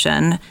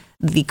inflation,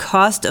 the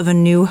cost of a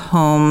new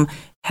home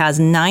has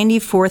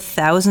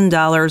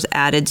 $94,000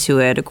 added to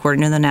it,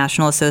 according to the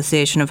National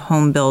Association of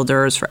Home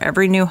Builders, for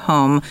every new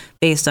home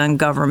based on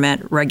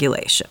government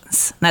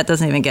regulations. That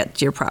doesn't even get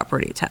to your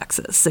property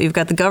taxes. So you've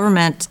got the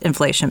government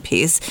inflation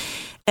piece.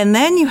 And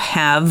then you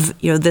have,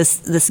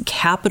 this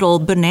capital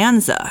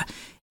bonanza.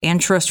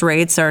 Interest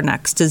rates are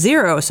next to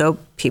zero, so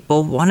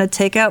people want to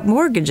take out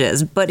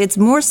mortgages. But it's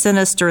more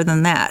sinister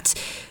than that.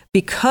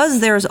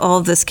 Because there's all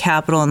of this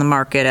capital in the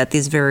market at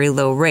these very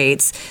low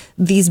rates,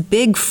 these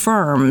big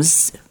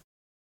firms,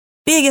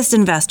 biggest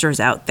investors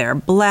out there,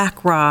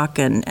 BlackRock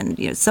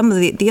and some of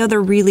the other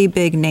really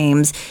big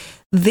names,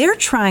 they're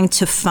trying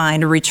to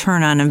find a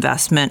return on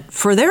investment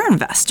for their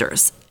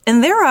investors.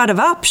 And they're out of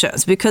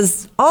options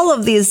because all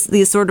of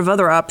these sort of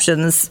other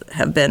options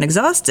have been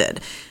exhausted.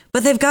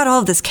 But they've got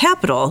all of this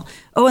capital.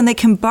 Oh, and they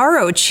can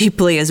borrow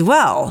cheaply as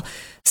well.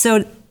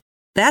 So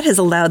that has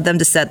allowed them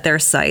to set their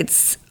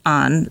sights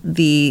on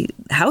the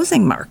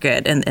housing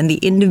market and the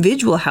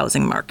individual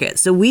housing market.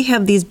 So we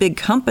have these big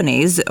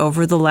companies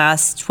over the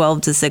last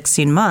 12 to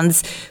 16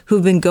 months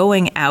who've been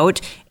going out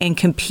and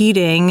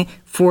competing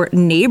for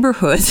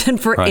neighborhoods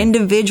and for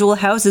individual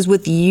houses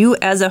with you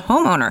as a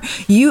homeowner.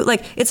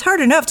 It's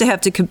hard enough to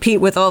have to compete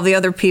with all the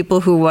other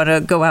people who want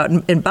to go out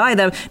and buy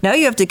them. Now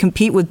you have to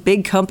compete with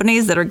big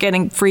companies that are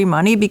getting free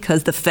money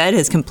because the Fed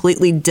has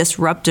completely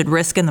disrupted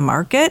risk in the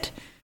market.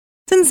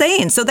 It's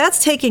insane. So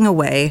that's taking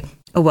away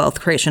a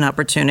wealth creation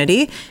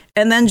opportunity.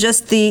 And then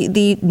just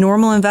the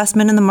normal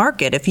investment in the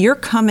market. If you're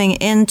coming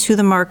into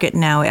the market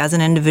now as an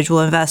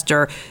individual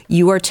investor,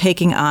 you are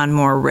taking on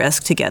more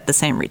risk to get the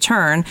same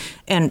return.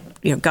 And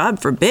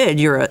God forbid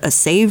you're a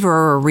saver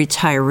or a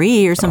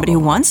retiree or somebody who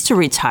wants to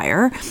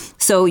retire.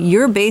 So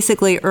you're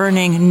basically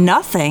earning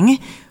nothing.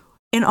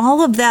 And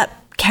all of that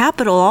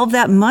capital, all of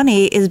that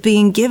money is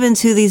being given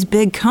to these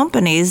big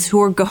companies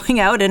who are going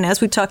out and,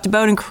 as we talked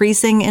about,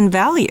 increasing in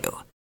value.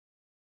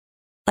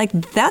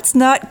 That's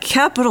not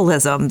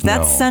capitalism.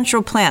 That's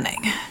central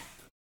planning.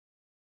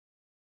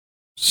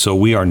 So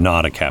we are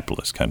not a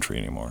capitalist country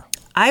anymore.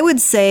 I would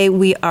say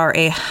we are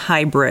a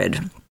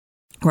hybrid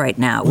right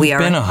now. We've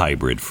been a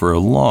hybrid for a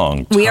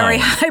long time. We are a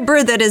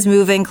hybrid that is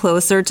moving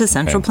closer to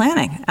central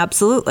planning.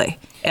 Absolutely.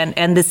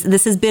 And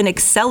this has been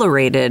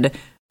accelerated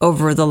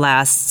over the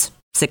last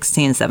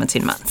 16,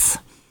 17 months.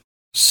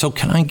 So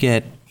can I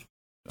get,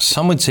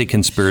 some would say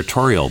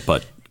conspiratorial,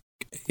 but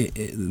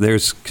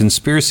there's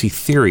conspiracy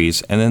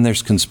theories and then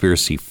there's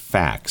conspiracy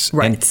facts.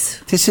 Right.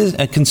 And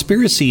a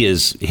conspiracy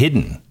is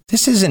hidden.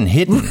 This isn't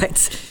hidden.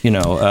 Right.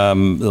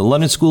 The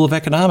London School of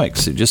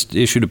Economics just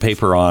issued a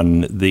paper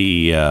on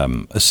the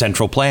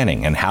central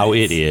planning and how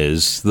it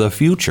is the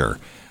future.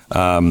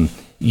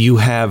 You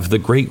have the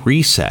Great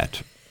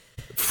Reset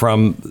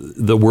from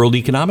the World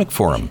Economic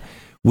Forum,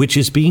 which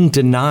is being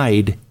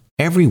denied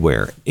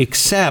everywhere,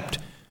 except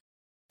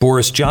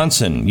Boris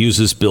Johnson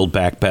uses Build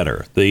Back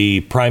Better.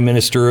 The Prime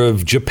Minister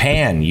of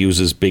Japan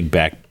uses Build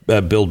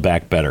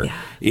Back Better,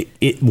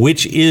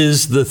 which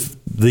is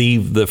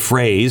the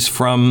phrase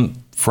from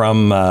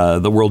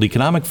the World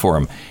Economic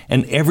Forum.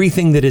 And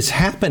everything that is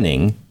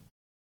happening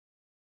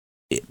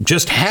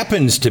just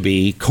happens to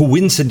be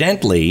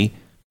coincidentally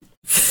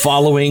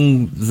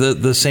following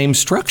the same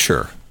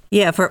structure.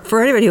 Yeah,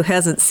 for anybody who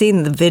hasn't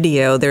seen the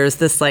video, there's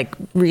this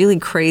really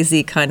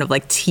crazy kind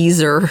of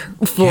teaser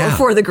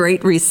for the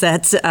Great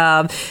Reset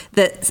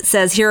that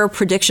says, here are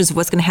predictions of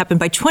what's going to happen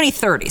by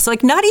 2030. So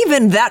not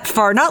even that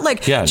far, not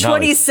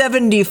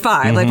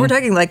 2075. Mm-hmm. We're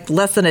talking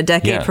less than a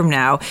decade from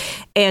now.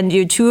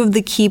 And two of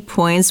the key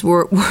points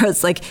were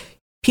it's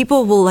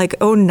people will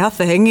own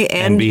nothing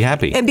and be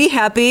happy.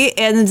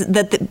 And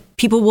that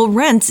people will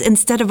rent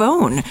instead of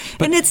own.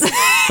 But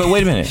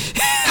wait a minute.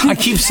 I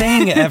keep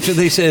saying after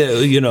they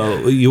say, you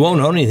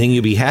won't own anything,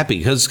 you'll be happy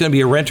because it's going to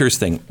be a renter's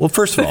thing. Well,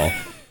 first of all,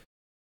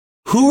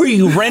 who are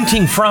you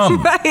renting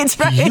from? Right.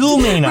 You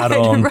may not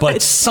own,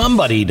 but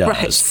somebody does.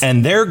 Right.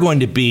 And they're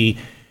going to be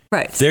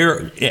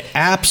they're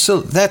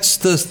absolute. That's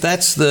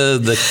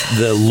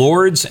the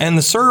lords and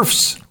the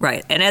serfs.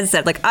 Right. And as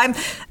I said,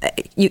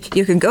 you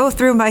can go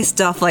through my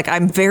stuff.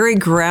 I'm very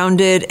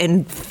grounded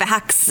in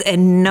facts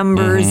and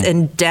numbers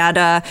and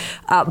data.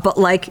 But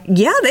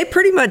they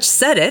pretty much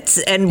said it.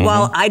 And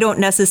while I don't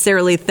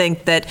necessarily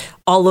think that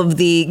all of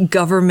the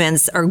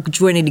governments are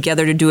joining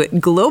together to do it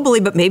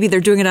globally, but maybe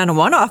they're doing it on a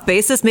one-off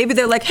basis. Maybe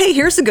they're hey,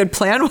 here's a good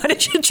plan. Why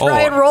don't you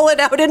try and roll it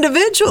out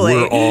individually?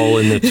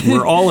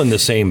 We're all in the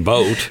same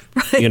boat.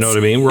 Right. You know what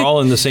I mean? We're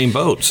all in the same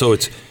boat. So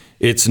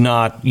it's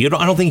not,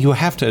 I don't think you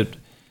have to,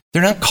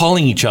 they're not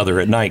calling each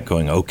other at night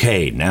going,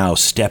 okay, now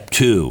step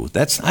 2.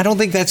 I don't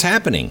think that's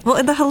happening. Well,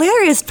 and the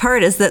hilarious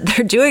part is that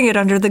they're doing it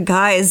under the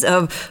guise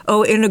of,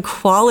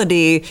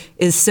 inequality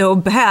is so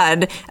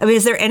bad. I mean,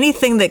 is there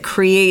anything that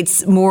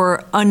creates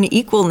more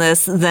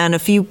unequalness than a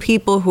few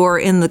people who are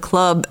in the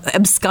club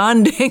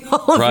absconding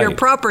all of your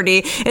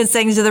property and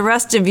saying to the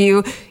rest of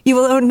you, you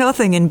will own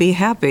nothing and be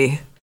happy?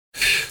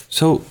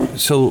 So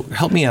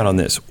help me out on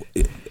this.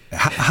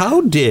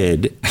 How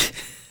did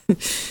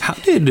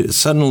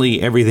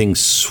suddenly everything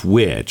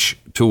switch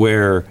to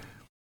where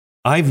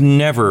I've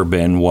never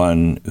been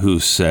one who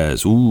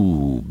says,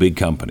 ooh, big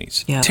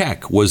companies. Yeah.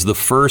 Tech was the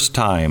first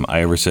time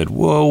I ever said,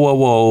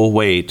 whoa,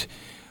 wait.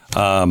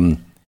 And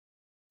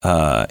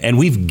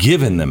we've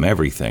given them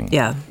everything.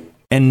 Yeah.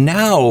 And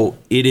now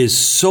it is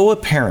so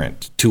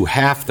apparent to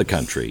half the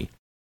country,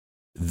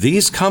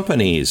 these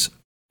companies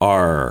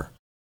are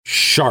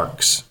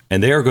sharks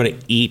and they are going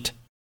to eat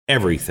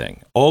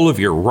everything, all of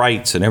your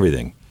rights and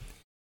everything.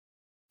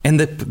 And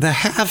the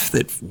half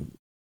that,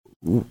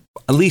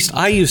 at least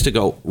I used to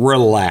go,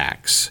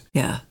 relax.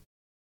 Yeah.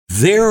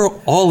 They're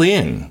all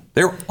in.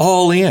 They're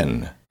all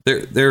in.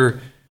 They're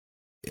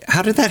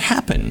how did that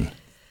happen?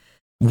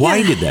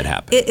 Why did that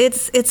happen?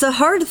 It's a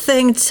hard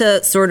thing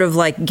to sort of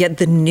like get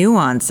the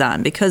nuance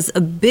on, because a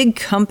big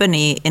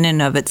company in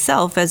and of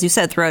itself, as you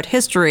said, throughout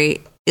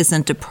history,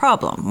 isn't a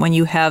problem. When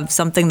you have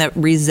something that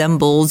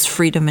resembles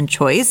freedom and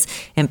choice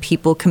and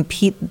people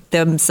compete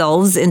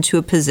themselves into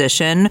a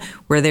position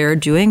where they're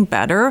doing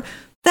better,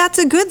 that's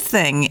a good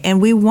thing.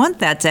 And we want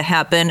that to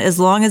happen as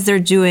long as they're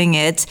doing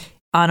it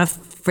on a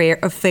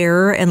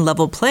fair and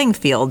level playing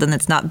field, and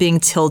it's not being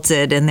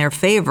tilted in their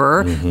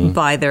favor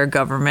by their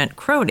government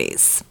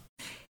cronies.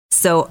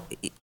 So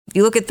if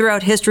you look at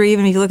throughout history,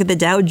 even if you look at the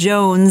Dow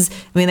Jones,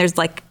 I mean, there's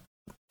like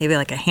maybe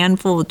like a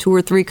handful of 2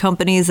 or 3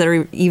 companies that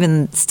are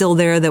even still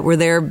there that were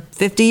there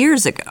 50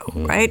 years ago,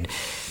 right?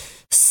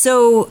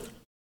 So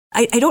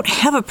I don't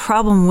have a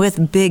problem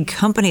with big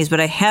companies,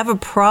 but I have a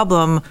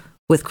problem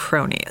with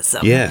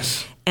cronyism.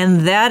 Yes.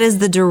 And that is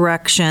the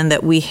direction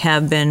that we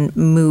have been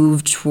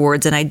moved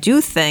towards. And I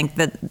do think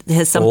that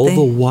has something...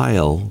 All the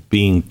while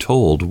being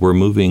told we're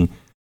moving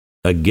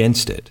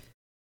against it.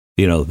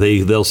 You know,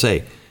 they'll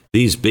say,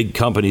 these big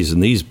companies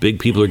and these big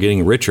people are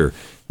getting richer.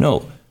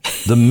 No,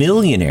 the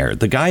millionaire,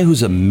 the guy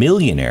who's a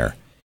millionaire,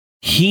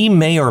 he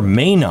may or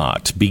may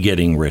not be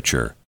getting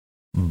richer.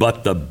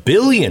 But the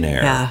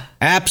billionaire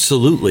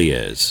absolutely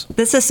is.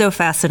 This is so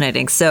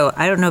fascinating. So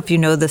I don't know if you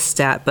know this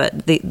stat,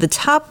 but the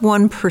top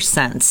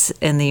 1%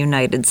 in the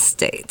United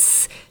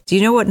States, do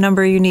you know what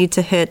number you need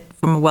to hit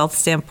from a wealth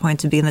standpoint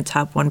to be in the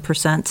top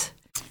 1%?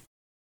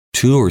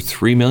 2 or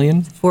 3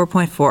 million?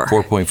 4.4.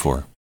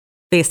 4.4.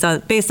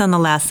 Based on the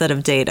last set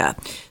of data.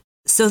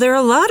 So there are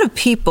a lot of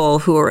people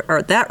who are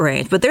at that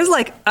range, but there's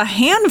like a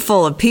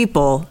handful of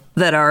people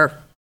that are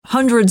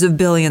hundreds of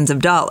billions of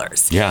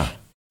dollars. Yeah.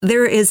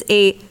 There is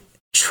a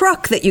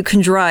truck that you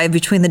can drive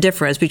between the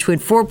difference between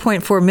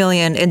 4.4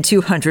 million and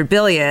 200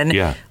 billion.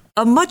 Yeah.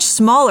 A much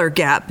smaller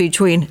gap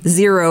between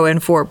 0 and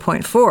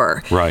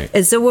 4.4. Right.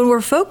 And so when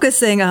we're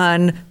focusing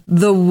on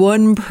the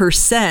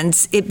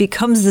 1%, it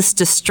becomes this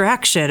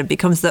distraction. It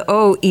becomes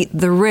eat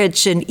the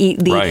rich and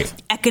eat the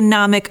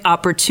economic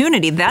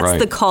opportunity. That's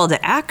the call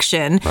to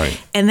action. Right.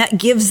 And that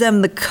gives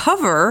them the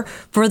cover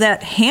for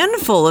that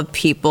handful of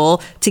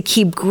people to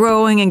keep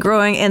growing and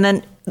growing. And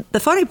then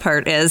the funny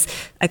part is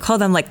I call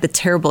them like the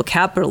terrible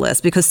capitalists,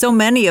 because so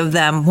many of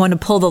them want to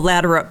pull the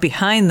ladder up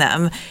behind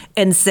them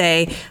and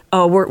say,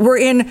 oh, we're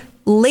in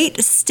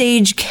late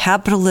stage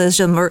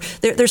capitalism, or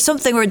there's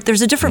something where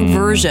there's a different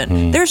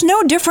version. There's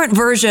no different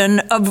version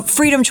of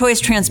freedom, choice,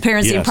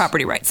 transparency, and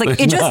property rights. Like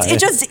it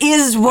just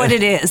is what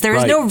it is. There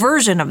is no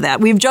version of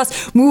that. We've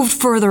just moved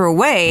further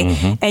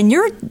away. And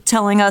you're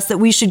telling us that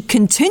we should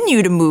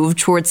continue to move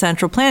towards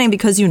central planning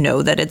because you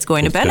know that it's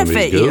going to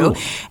benefit you.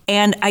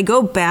 And I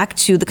go back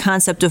to the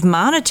concept of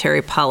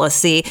monetary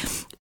policy,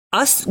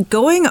 us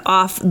going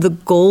off the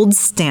gold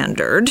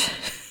standard.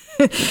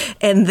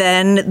 And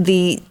then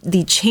the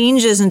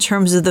changes in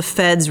terms of the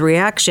Fed's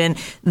reaction,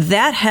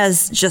 that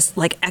has just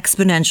like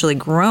exponentially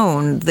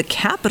grown the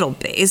capital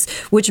base,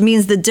 which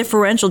means the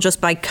differential just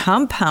by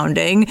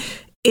compounding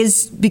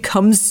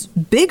becomes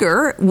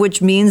bigger,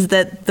 which means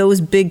that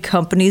those big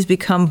companies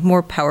become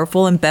more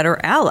powerful and better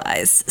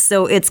allies.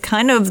 So it's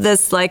kind of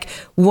this like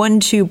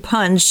 1-2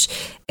 punch.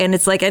 And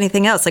it's like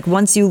anything else. Like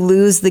once you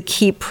lose the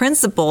key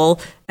principle,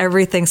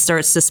 everything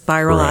starts to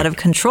spiral out of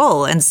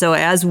control. And so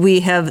as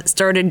we have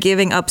started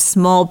giving up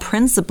small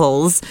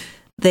principles,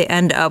 they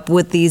end up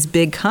with these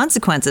big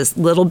consequences.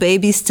 Little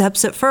baby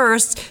steps at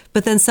first,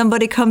 but then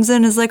somebody comes in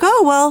and is like,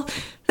 oh, well,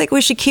 I think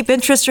we should keep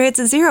interest rates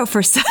at 0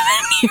 for 7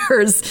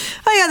 years.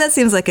 Oh, yeah, that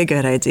seems like a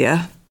good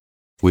idea.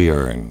 We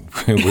are in.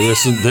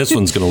 This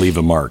one's going to leave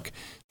a mark.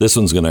 This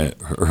one's going to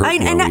hurt.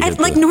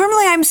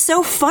 Normally I'm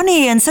so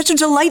funny and such a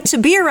delight to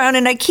be around.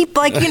 And I keep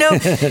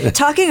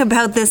talking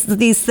about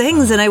these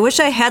things. And I wish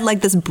I had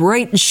like this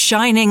bright,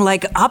 shining,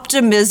 like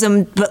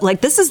optimism. But like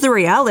this is the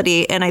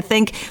reality. And I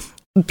think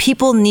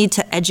people need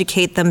to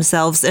educate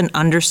themselves and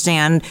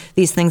understand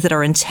these things that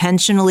are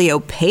intentionally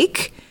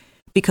opaque,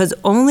 because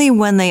only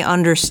when they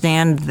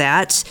understand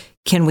that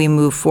can we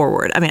move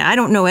forward. I mean, I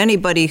don't know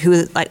anybody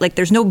who like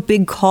there's no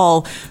big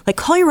call, like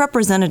call your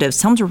representatives,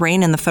 tell them to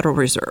rein in the Federal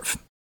Reserve.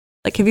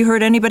 Like, have you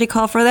heard anybody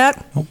call for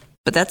that? Nope.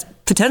 But that's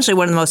potentially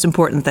one of the most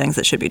important things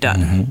that should be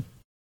done.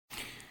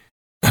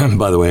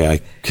 By the way,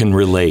 I can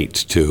relate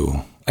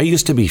to, I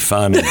used to be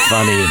fun and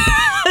funny.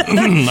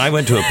 And I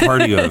went to a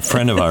party, a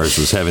friend of ours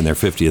was having their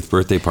 50th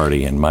birthday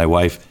party, and my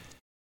wife,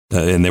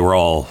 and they were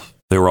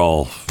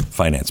all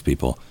finance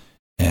people.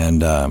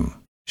 And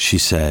she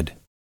said,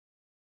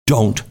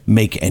 "Don't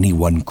make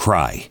anyone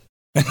cry."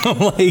 And I'm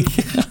like,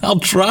 I'll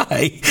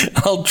try.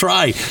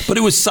 But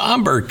it was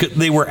somber.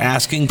 They were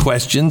asking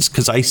questions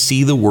because I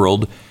see the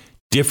world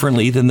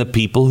differently than the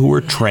people who are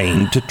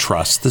trained to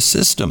trust the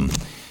system.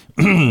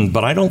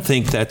 But I don't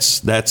think that's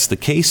the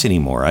case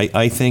anymore.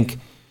 I think,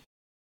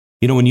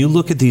 when you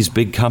look at these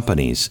big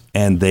companies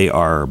and they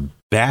are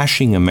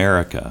bashing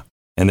America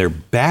and they're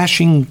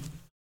bashing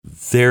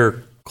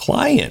their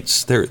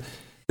clients, they're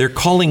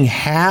calling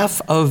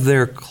half of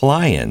their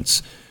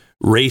clients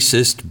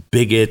racist,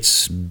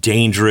 bigots,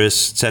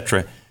 dangerous,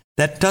 etc.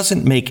 That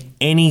doesn't make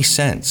any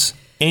sense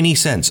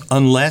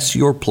unless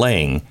you're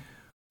playing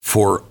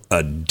for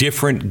a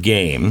different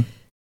game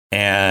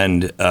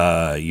and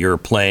you're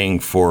playing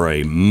for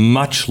a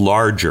much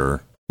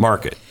larger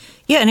market.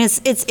 Yeah, and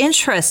it's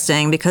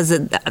interesting because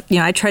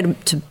I try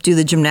to do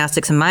the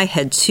gymnastics in my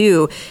head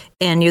too,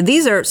 and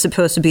these are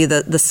supposed to be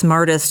the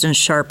smartest and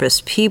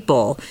sharpest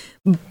people.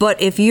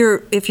 But if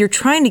you're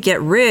trying to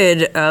get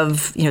rid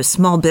of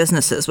small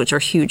businesses, which are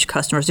huge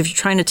customers, if you're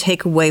trying to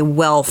take away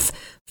wealth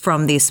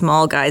from these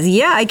small guys,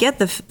 I get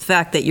the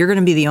fact that you're going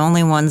to be the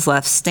only ones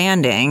left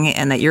standing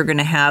and that you're going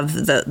to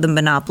have the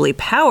monopoly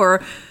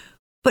power,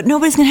 but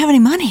nobody's going to have any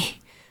money.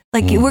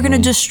 Like we're going to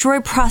destroy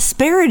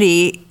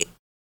prosperity.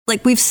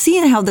 Like we've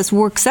seen how this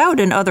works out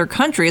in other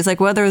countries,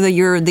 like whether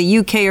you're the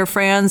UK or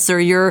France or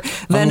you're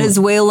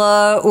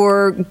Venezuela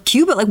or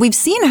Cuba, like we've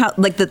seen how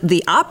like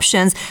the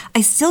options.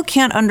 I still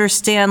can't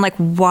understand like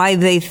why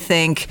they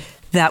think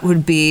that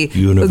would be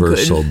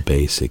universal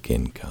basic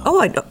income.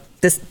 Oh, I know.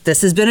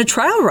 This has been a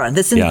trial run.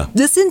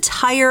 This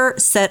entire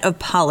set of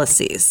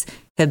policies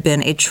have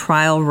been a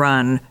trial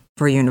run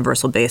for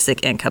universal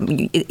basic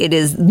income. It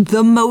is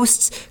the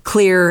most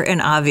clear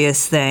and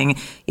obvious thing.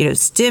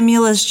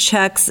 Stimulus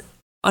checks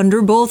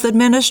under both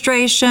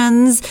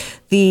administrations,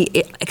 the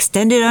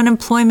extended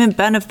unemployment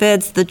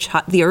benefits,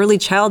 the early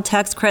child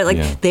tax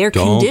credit, they're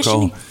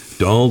conditioning.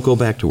 Don't go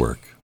back to work.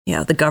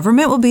 Yeah, the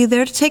government will be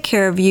there to take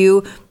care of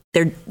you.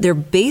 They're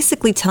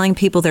basically telling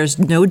people there's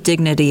no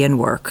dignity in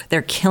work.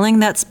 They're killing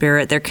that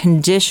spirit. They're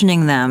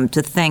conditioning them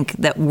to think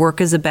that work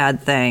is a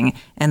bad thing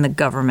and the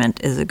government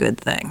is a good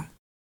thing.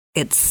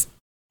 It's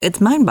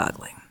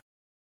mind-boggling.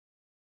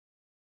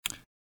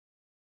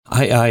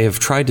 I have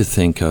tried to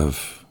think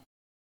of.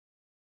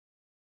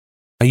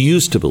 I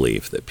used to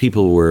believe that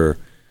people were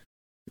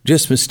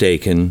just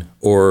mistaken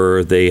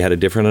or they had a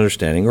different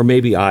understanding, or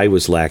maybe I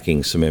was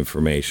lacking some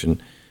information.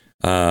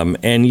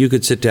 And you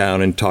could sit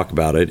down and talk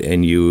about it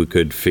and you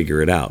could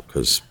figure it out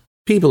because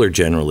people are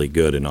generally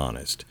good and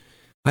honest.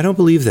 I don't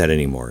believe that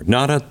anymore.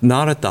 Not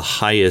at the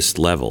highest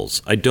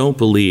levels. I don't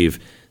believe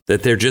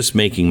that they're just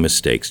making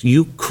mistakes.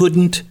 This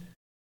couldn't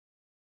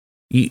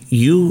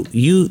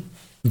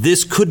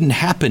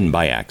happen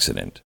by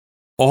accident.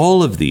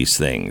 All of these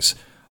things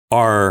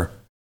are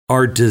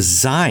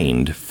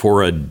designed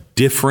for a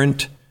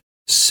different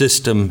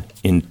system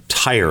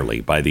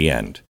entirely by the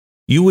end.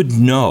 You would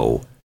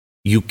know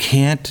you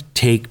can't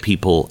take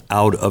people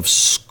out of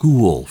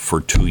school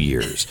for 2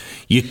 years.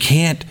 You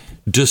can't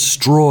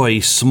destroy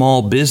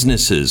small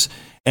businesses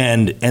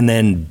and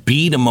then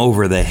beat them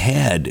over the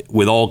head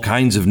with all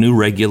kinds of new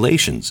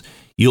regulations.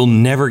 You'll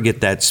never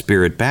get that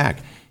spirit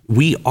back.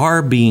 We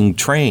are being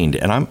trained,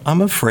 and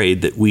I'm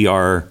afraid that we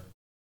are.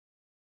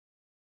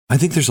 I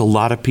think there's a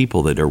lot of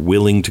people that are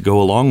willing to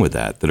go along with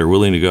that are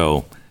willing to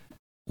go,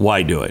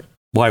 why do it?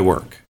 Why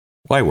work?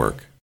 Why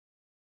work?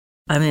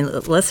 I mean,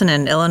 listen,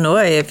 in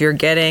Illinois, if you're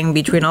getting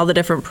between all the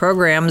different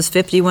programs,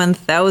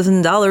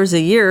 $51,000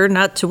 a year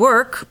not to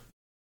work,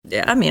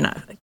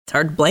 it's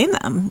hard to blame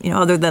them,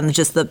 other than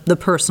just the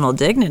personal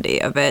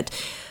dignity of it.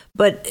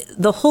 But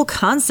the whole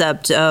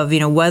concept of,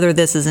 whether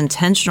this is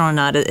intentional or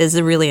not is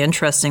a really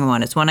interesting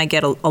one. It's one I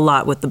get a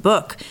lot with the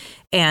book.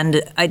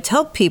 And I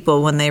tell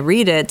people when they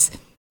read it,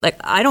 like,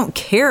 I don't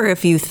care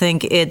if you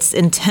think it's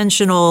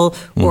intentional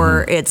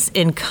or it's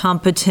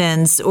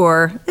incompetence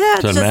or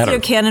it's just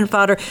your cannon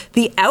fodder.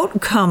 The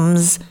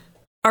outcomes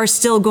are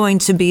still going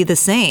to be the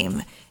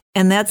same.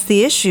 And that's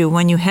the issue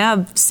when you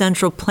have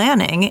central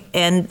planning.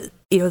 And,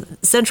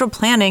 central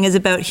planning is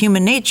about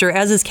human nature,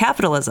 as is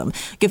capitalism.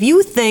 If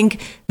you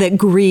think that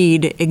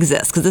greed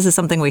exists, because this is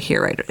something we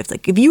hear, right? It's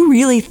like, if you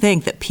really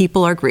think that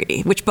people are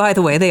greedy, which, by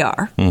the way, they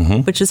are,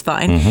 which is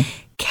fine.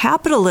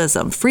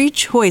 Capitalism, free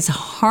choice,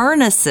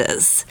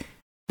 harnesses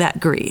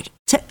that greed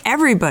to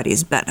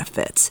everybody's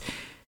benefit.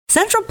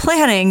 Central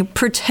planning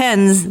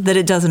pretends that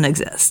it doesn't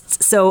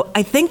exist. So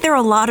I think there are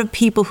a lot of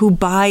people who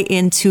buy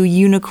into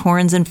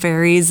unicorns and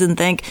fairies and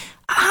think,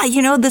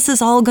 this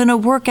is all going to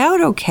work out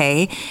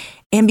okay.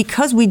 And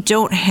because we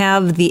don't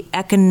have the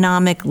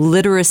economic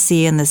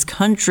literacy in this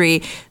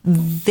country,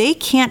 they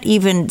can't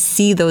even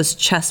see those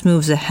chess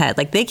moves ahead.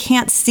 Like they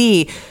can't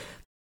see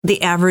the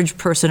average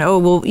person,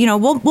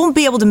 we'll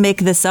be able to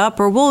make this up,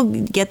 or we'll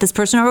get this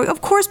person, or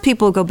of course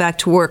people will go back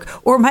to work.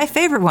 Or my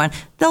favorite one,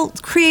 they'll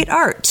create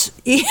art.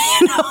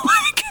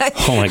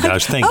 Oh my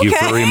gosh, thank you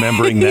for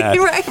remembering that.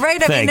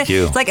 right. Thank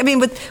you.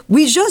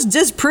 We just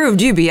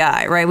disproved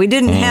UBI, right? We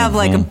didn't have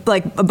like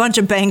a bunch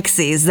of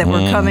Banksies that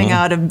were coming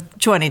out of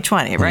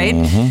 2020,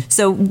 right?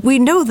 So we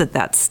know that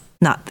that's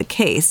not the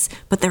case,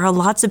 but there are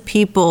lots of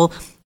people,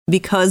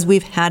 because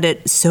we've had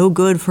it so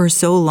good for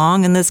so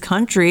long in this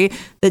country,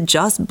 that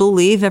just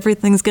believe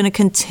everything's going to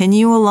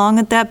continue along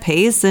at that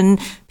pace, and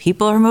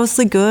people are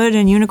mostly good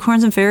and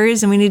unicorns and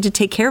fairies, and we need to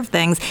take care of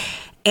things.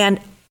 And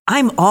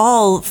I'm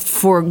all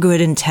for good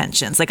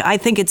intentions. I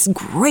think it's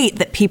great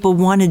that people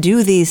want to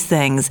do these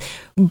things,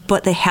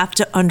 but they have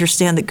to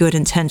understand that good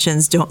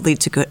intentions don't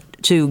lead to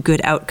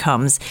good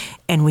outcomes.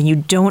 And when you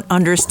don't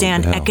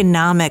understand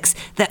economics,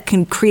 that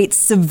can create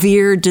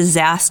severe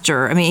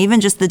disaster. I mean, even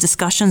just the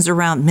discussions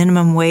around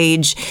minimum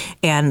wage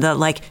and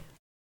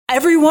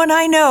everyone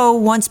I know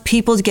wants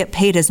people to get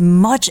paid as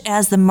much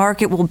as the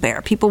market will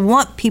bear. People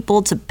want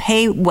people to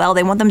pay well.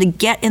 They want them to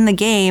get in the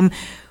game.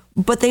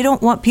 But they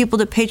don't want people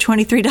to pay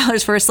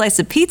 $23 for a slice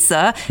of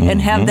pizza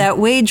and have that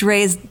wage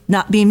raise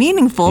not be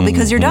meaningful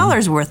because your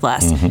dollar's worth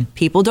less.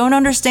 People don't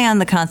understand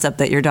the concept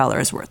that your dollar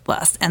is worth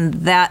less, and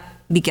that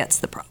begets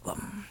the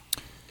problem.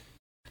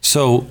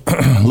 So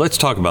let's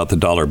talk about the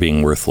dollar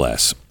being worth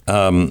less.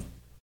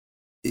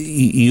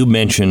 You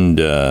mentioned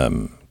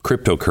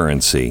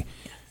cryptocurrency.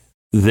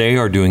 They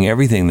are doing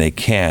everything they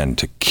can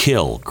to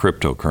kill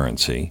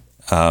cryptocurrency.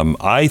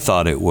 I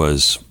thought it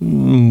was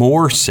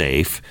more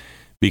safe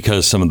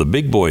because some of the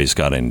big boys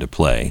got into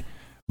play.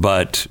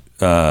 But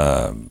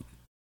Yellen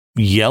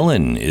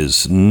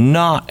is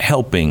not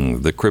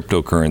helping the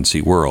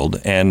cryptocurrency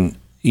world. And,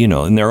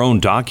 in their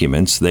own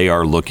documents, they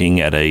are looking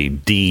at a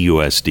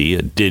DUSD,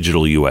 a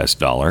digital US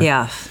dollar.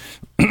 Yeah.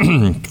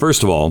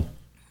 First of all,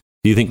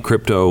 do you think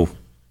crypto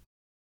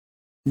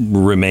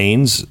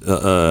remains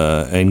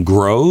and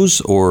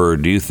grows, or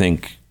do you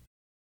think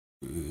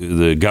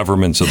the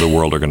governments of the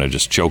world are going to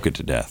just choke it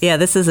to death? Yeah,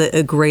 this is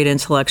a great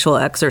intellectual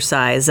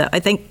exercise.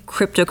 I think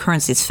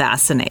cryptocurrency is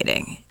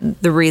fascinating.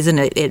 The reason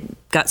it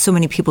got so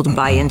many people to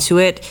buy into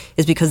it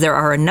is because there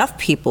are enough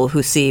people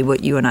who see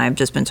what you and I have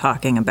just been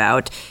talking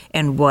about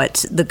and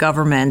what the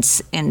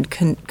government in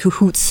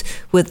cahoots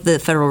with the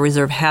Federal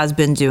Reserve has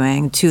been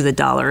doing to the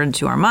dollar and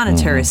to our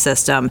monetary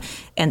system.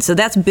 And so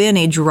that's been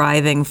a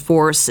driving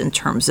force in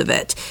terms of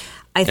it.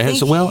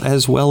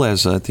 As well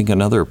as I think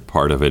another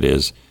part of it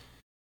is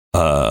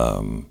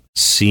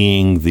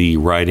seeing the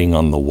writing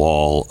on the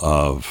wall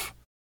of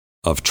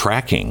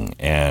tracking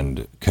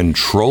and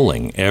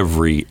controlling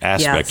every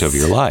aspect of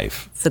your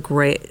life. It's a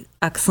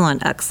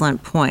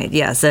excellent point.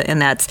 Yes,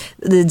 and that's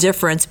the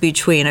difference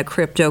between a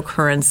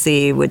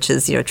cryptocurrency, which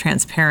is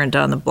transparent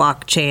on the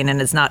blockchain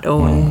and is not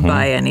owned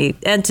by any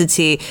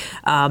entity,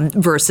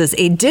 versus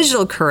a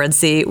digital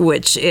currency,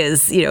 which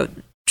is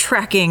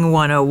tracking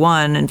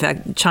 101. In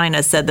fact,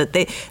 China said that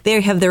they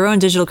have their own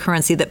digital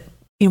currency that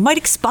might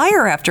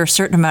expire after a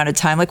certain amount of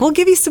time. We'll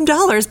give you some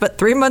dollars, but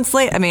 3 months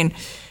later,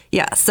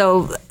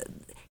 so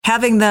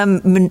having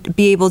them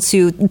be able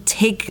to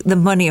take the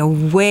money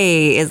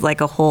away is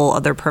like a whole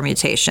other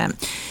permutation.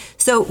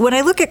 So when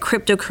I look at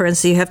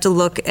cryptocurrency, you have to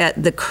look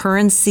at the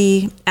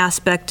currency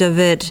aspect of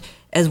it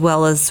as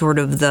well as sort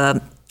of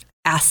the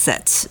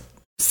asset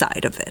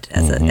side of it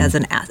as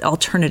an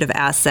alternative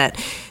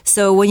asset.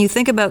 So when you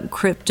think about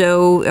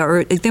crypto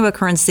or think about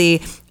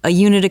currency, a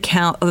unit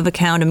of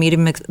account, a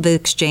medium of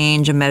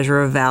exchange, a measure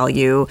of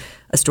value,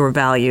 a store of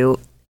value,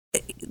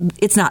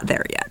 it's not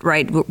there yet,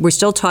 right? We're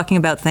still talking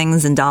about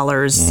things in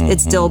dollars.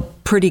 It's still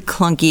pretty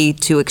clunky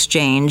to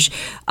exchange.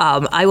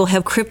 I will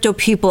have crypto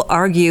people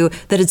argue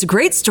that it's a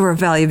great store of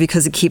value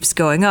because it keeps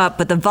going up,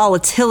 but the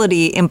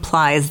volatility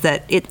implies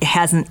that it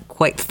hasn't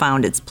quite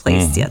found its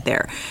place yet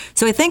there.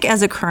 So I think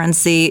as a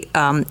currency,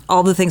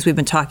 all the things we've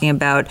been talking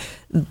about,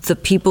 the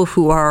people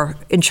who are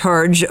in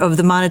charge of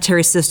the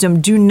monetary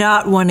system do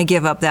not want to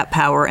give up that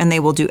power, and they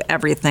will do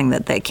everything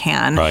that they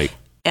can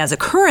as a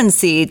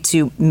currency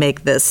to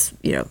make this,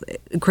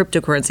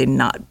 cryptocurrency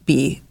not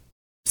be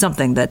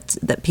something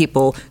that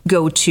people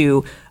go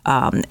to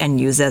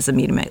and use as a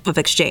medium of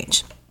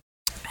exchange.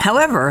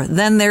 However,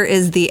 then there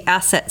is the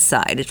asset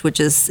side, which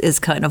is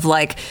kind of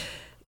like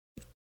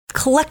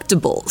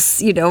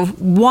collectibles,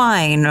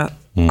 wine,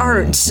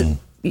 art,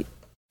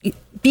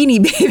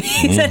 Beanie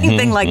Babies,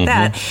 anything like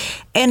that.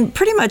 And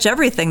pretty much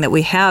everything that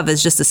we have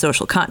is just a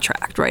social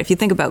contract, right? If you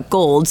think about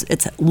gold,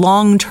 it's a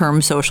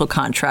long-term social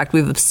contract.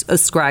 We've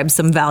ascribed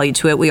some value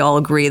to it. We all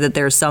agree that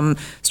there's some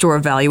store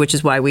of value, which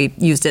is why we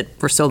used it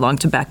for so long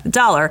to back the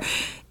dollar.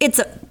 Its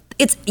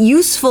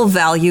useful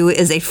value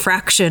is a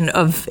fraction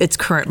of its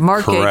current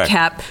market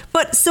cap.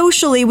 But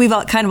socially, we've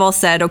kind of all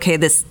said, okay,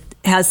 this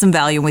has some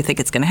value and we think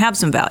it's going to have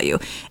some value.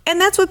 And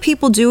that's what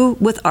people do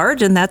with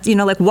art. And that's,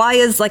 like, why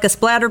is like a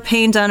splatter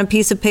paint on a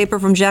piece of paper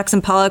from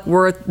Jackson Pollock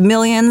worth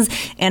millions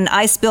and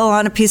I spill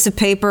on a piece of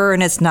paper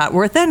and it's not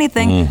worth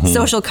anything?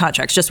 Social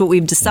contracts, just what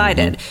we've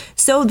decided.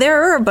 So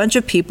there are a bunch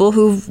of people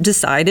who've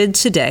decided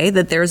today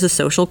that there's a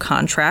social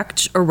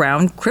contract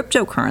around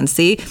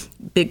cryptocurrency,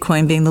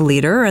 Bitcoin being the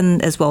leader,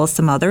 and as well as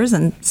some others,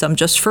 and some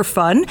just for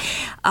fun.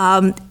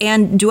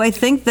 And do I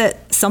think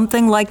that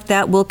something like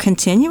that will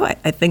continue?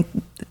 I think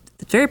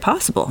it's very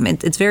possible. I mean,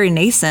 it's very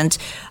nascent.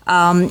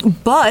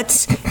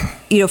 But,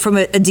 from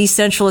a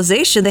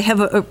decentralization, they have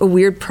a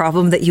weird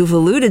problem that you've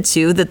alluded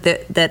to,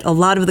 that a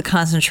lot of the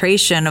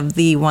concentration of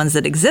the ones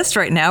that exist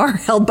right now are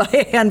held by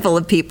a handful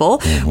of people,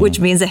 which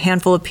means a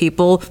handful of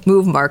people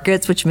move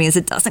markets, which means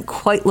it doesn't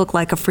quite look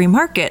like a free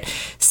market.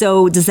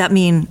 So does that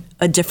mean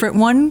a different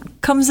one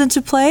comes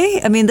into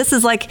play? I mean, this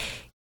is like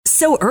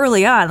so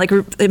early on. Like,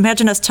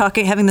 imagine us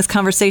having this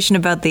conversation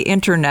about the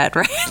internet,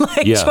 right?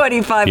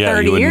 25,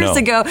 30 years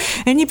ago.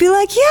 And you'd be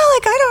like,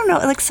 I don't know.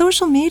 Like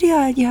social media,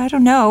 I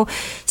don't know.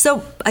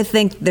 So I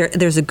think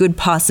there's a good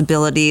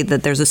possibility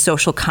that there's a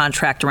social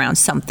contract around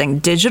something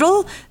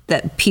digital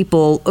that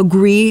people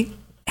agree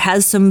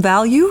has some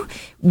value.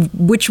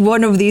 Which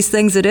one of these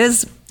things it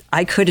is,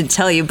 I couldn't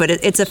tell you, but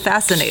it's a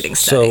fascinating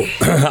study.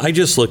 So I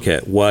just look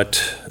at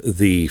what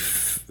the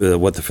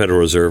Federal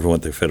Reserve and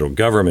what the federal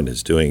government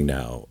is doing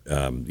now.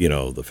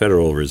 The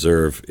Federal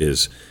Reserve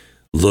is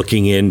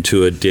looking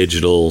into a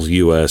digital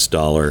U.S.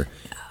 dollar.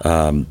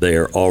 They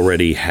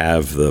already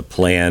have the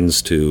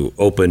plans to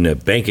open a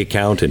bank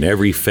account in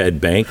every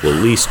Fed bank. Well,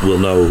 at least we'll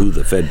know who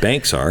the Fed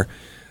banks are.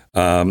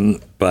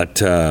 And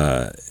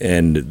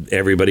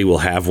everybody will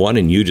have one,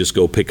 and you just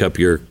go pick up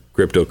your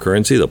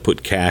cryptocurrency. They'll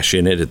put cash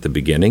in it at the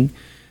beginning.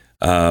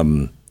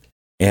 And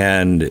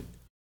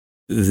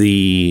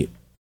the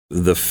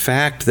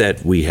fact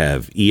that we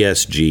have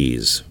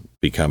ESGs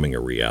becoming a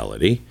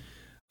reality,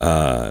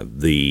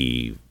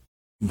 the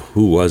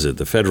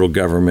federal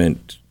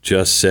government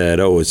just said,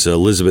 it's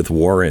Elizabeth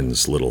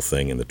Warren's little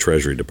thing in the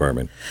Treasury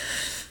Department,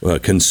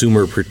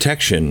 consumer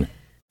protection.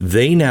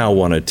 They now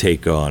want to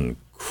take on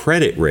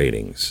credit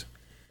ratings.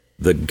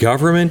 The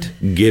government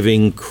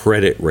giving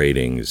credit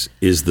ratings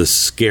is the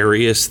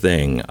scariest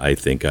thing I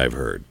think I've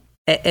heard.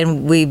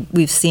 And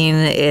we've seen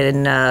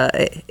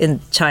in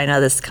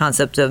China this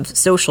concept of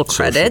social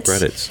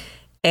credits.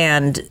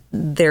 And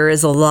there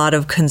is a lot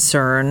of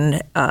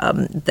concern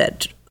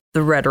that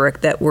the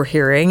rhetoric that we're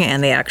hearing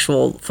and the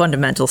actual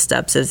fundamental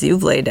steps, as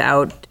you've laid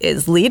out,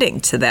 is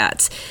leading to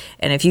that.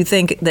 And if you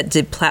think that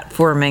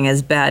deplatforming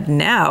is bad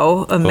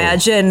now,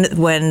 imagine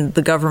when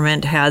the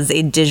government has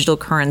a digital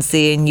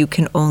currency and you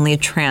can only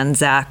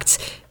transact,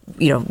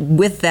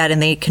 with that,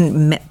 and they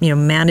can,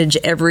 manage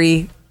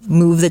every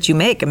move that you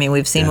make. I mean,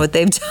 we've seen what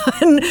they've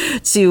done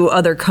to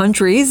other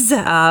countries.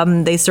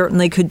 They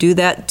certainly could do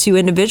that to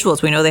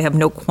individuals. We know they have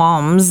no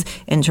qualms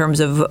in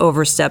terms of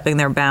overstepping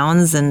their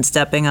bounds and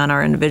stepping on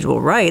our individual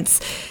rights.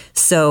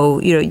 So,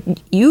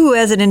 you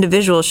as an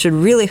individual should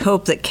really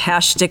hope that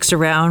cash sticks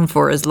around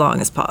for as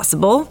long as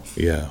possible.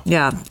 Yeah.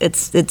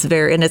 It's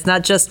very, and it's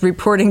not just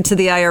reporting to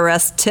the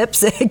IRS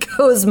tips. It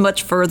goes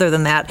much further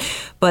than that.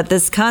 But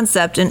this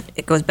concept, and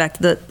it goes back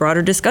to the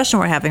broader discussion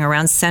we're having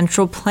around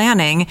central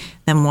planning,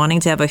 them wanting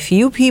to have a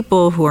few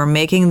people who are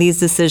making these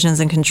decisions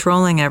and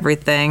controlling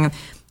everything. I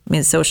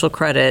mean, social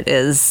credit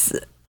is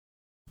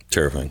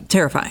terrifying.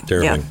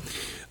 Yeah.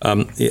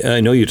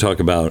 I know you talk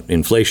about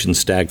inflation,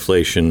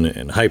 stagflation,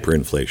 and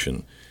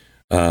hyperinflation.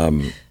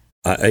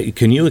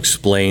 Can you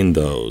explain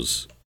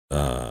those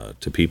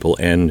to people?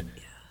 And,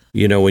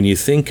 when you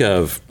think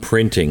of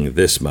printing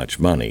this much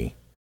money,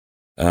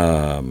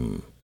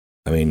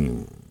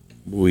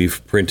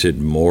 we've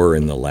printed more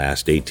in the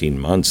last 18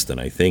 months than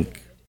I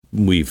think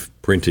we've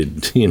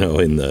printed,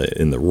 in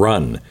the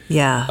run.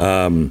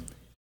 Yeah.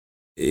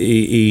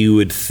 You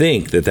would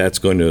think that that's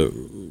going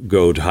to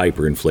go to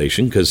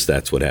hyperinflation because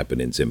that's what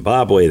happened in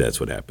Zimbabwe, that's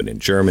what happened in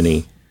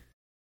Germany,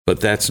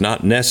 but that's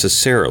not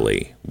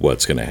necessarily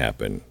what's going to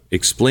happen.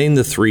 Explain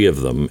the three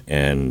of them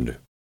and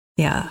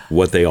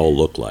what they all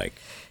look like.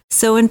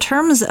 So in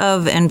terms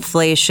of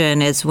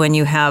inflation, it's when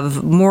you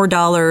have more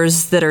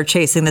dollars that are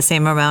chasing the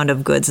same amount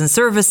of goods and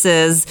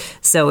services,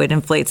 so it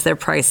inflates their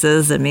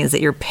prices. It means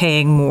that you're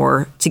paying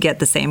more to get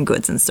the same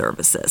goods and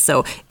services.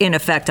 So in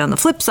effect, on the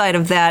flip side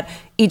of that,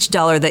 each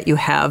dollar that you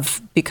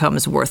have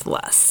becomes worth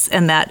less.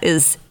 And that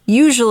is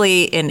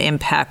usually an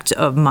impact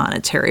of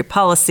monetary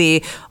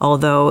policy,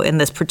 although in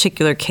this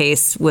particular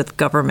case with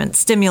government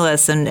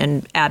stimulus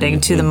and adding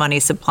to the money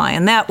supply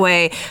in that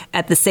way,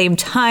 at the same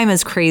time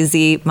as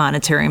crazy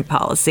monetary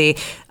policy,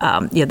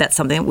 that's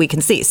something that we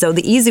can see. So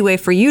the easy way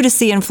for you to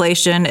see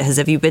inflation is,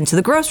 have you been to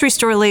the grocery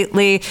store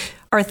lately?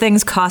 Are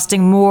things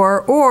costing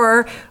more?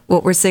 Or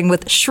what we're seeing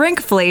with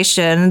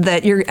shrinkflation,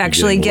 that you're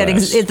actually getting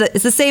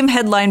it's the same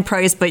headline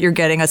price, but you're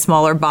getting a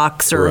smaller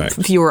box or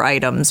fewer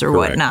items or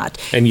whatnot.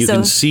 And you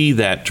can see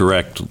that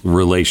direct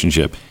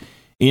relationship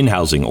in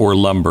housing or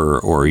lumber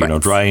or,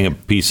 drying a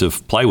piece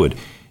of plywood.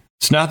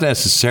 It's not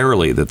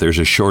necessarily that there's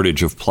a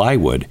shortage of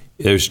plywood.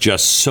 There's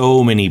just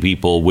so many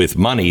people with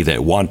money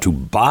that want to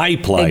buy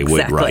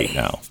plywood right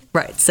now.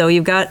 Right. So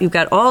you've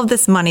got all of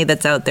this money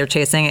that's out there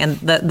chasing, and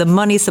the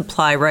money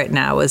supply right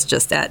now is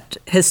just at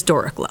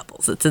historic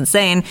levels. It's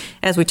insane,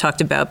 as we talked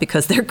about,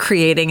 because they're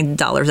creating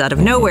dollars out of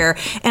nowhere.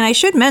 And I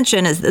should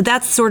mention is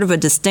that's sort of a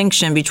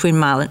distinction between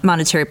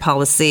monetary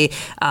policy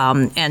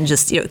and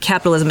just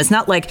capitalism. It's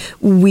not like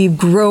we've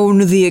grown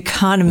the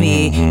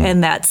economy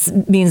and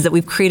that means that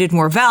we've created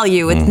more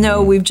value. It's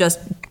no, we've just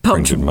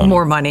pumped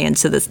more money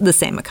into the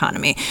same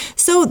economy.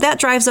 So that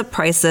drives up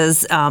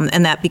prices,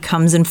 and that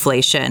becomes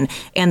inflation.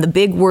 And the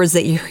big words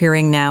that you're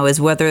hearing now is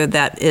whether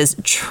that is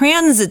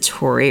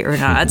transitory or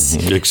not.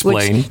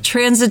 Explain. Which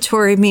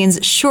transitory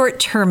means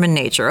short-term in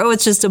nature. Oh,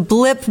 it's just a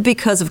blip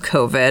because of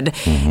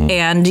COVID.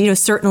 And,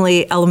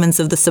 certainly elements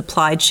of the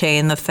supply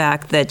chain, the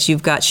fact that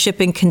you've got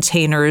shipping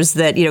containers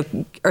that,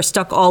 are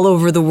stuck all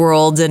over the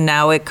world, and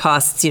now it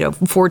costs,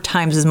 4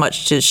 times as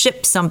much to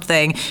ship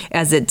something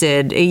as it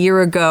did a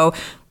year ago.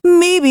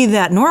 Maybe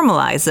that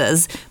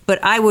normalizes, but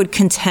I would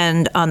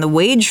contend on the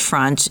wage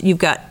front, you've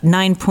got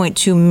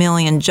 9.2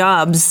 million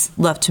jobs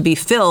left to be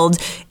filled.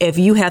 If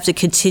you have to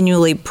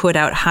continually put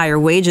out higher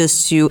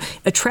wages to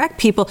attract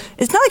people,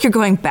 it's not like you're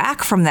going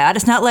back from that.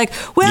 It's not like,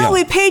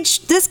 we paid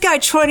this guy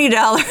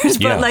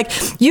 $20, but like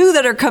you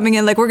that are coming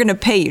in, like we're going to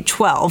pay you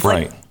 $12.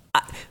 Right.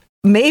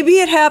 Maybe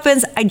it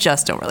happens. I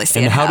just don't really see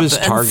it happen. And how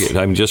does Target,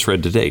 I just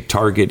read today,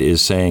 Target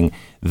is saying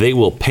they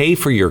will pay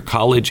for your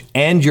college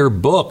and your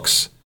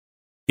books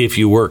if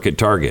you work at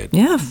Target.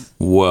 Yeah.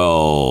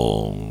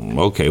 Well,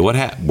 okay. Where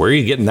are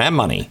you getting that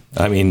money?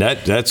 I mean,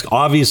 that's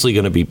obviously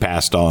going to be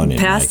passed on.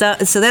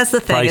 So that's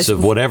the thing. Price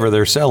of whatever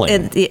they're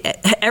selling.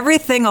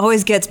 Everything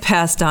always gets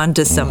passed on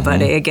to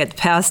somebody. It gets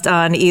passed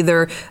on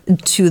either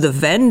to the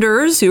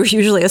vendors, who are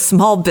usually a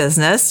small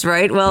business,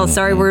 right? Well,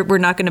 sorry, we're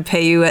not going to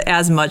pay you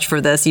as much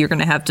for this. You're going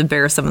to have to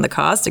bear some of the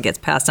cost. It gets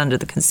passed on to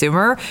the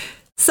consumer.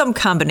 Some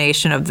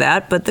combination of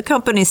that, but the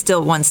company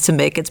still wants to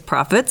make its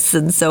profits,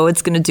 and so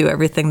it's going to do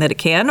everything that it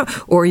can,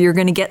 or you're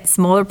going to get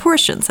smaller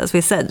portions. As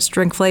we said, it's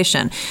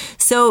shrinkflation.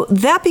 So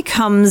that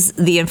becomes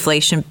the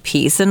inflation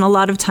piece, and a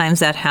lot of times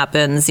that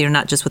happens,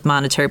 not just with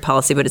monetary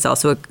policy, but it's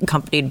also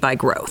accompanied by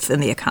growth in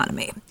the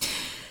economy.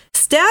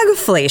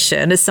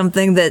 Stagflation is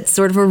something that's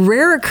sort of a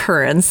rare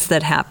occurrence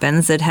that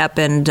happens. It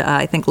happened,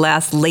 I think,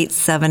 late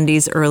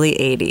 70s, early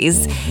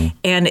 80s.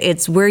 And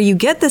it's where you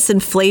get this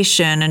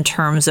inflation in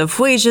terms of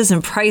wages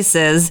and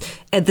prices.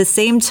 At the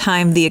same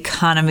time, the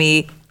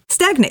economy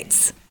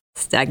stagnates.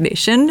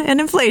 Stagnation and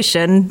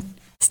inflation,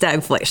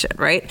 stagflation,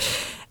 right?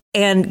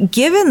 And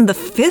given the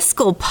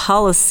fiscal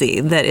policy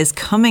that is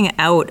coming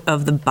out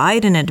of the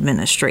Biden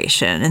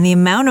administration and the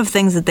amount of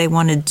things that they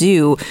want to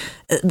do,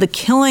 the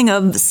killing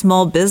of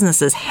small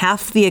businesses,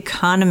 half the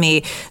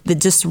economy, the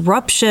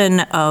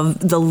disruption of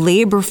the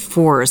labor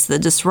force, the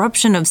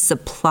disruption of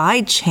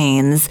supply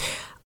chains,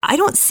 I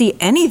don't see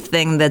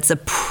anything that's a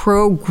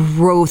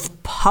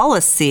pro-growth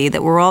policy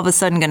that we're all of a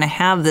sudden going to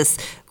have this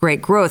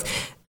great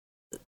growth.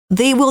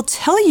 They will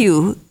tell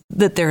you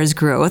that there is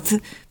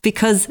growth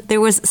because there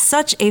was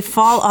such a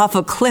fall off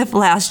a cliff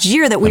last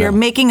year that we are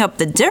making up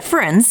the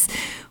difference.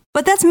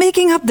 But that's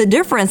making up the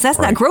difference. That's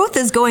not growth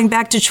is going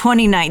back to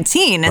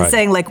 2019 and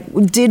saying,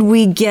 did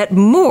we get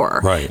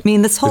more? Right. I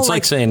mean, this whole it's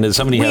like saying that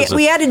somebody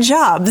we added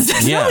jobs.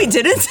 No, we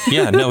didn't.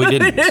 Yeah, no, we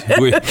didn't.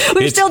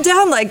 We're still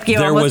down almost 8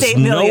 million. There was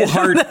no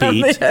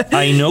heartbeat.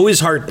 I know his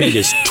heartbeat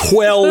is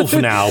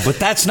 12 now, but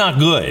that's not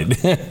good.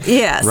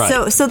 Yeah.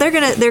 Right. So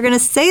they're gonna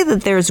say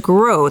that there's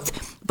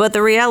growth. But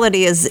the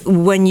reality is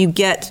when you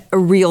get a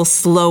real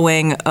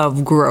slowing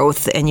of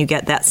growth and you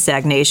get that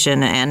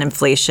stagnation and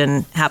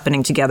inflation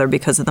happening together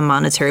because of the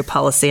monetary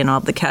policy and all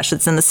of the cash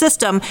that's in the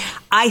system,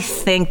 I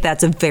think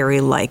that's a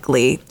very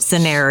likely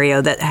scenario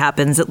that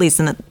happens at least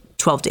in the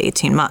 12 to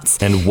 18 months.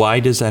 And why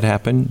does that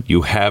happen?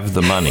 You have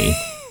the money,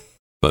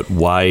 but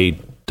why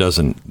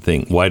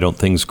don't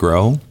things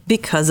grow?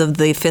 Because of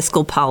the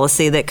fiscal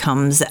policy that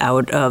comes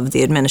out of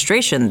the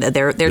administration.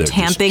 They're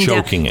tamping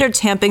down. They're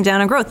tamping down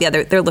on growth. Yeah,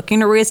 they're looking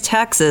to raise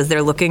taxes.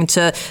 They're looking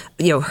to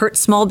hurt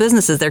small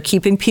businesses. They're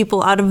keeping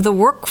people out of the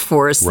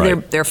workforce.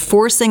 Right. They're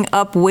forcing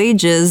up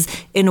wages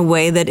in a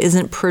way that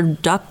isn't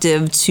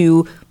productive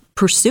to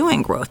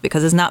pursuing growth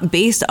because it's not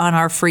based on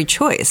our free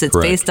choice. It's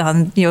based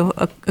on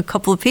a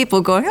couple of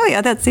people going, oh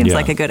yeah, that seems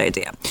like a good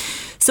idea.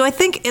 So I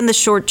think in the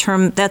short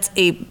term, that's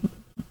a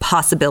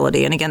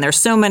possibility. And again, there's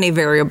so many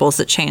variables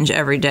that change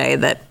every day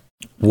that.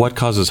 What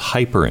causes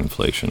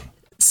hyperinflation?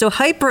 So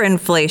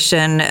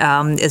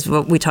hyperinflation is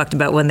what we talked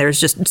about when there's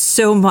just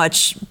so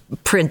much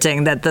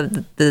printing that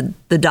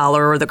the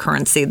dollar or the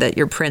currency that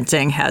you're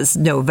printing has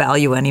no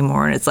value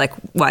anymore. And it's like,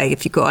 why,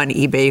 if you go on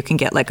eBay, you can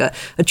get like a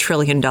 $1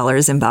 trillion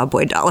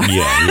Zimbabwe dollar.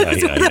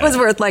 That was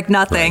worth like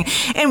nothing.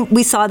 Right. And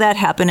we saw that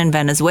happen in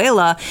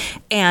Venezuela.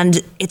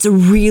 And it's a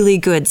really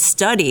good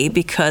study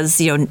because,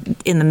 in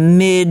the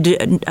mid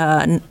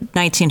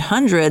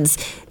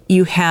 1900s,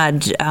 you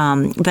had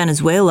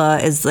Venezuela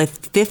as the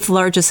 5th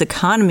largest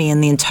economy in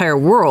the entire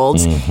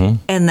world.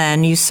 And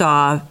then you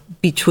saw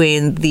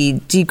between the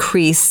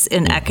decrease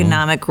in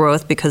economic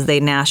growth because they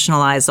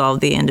nationalized all of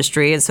the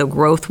industry. And so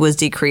growth was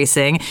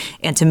decreasing.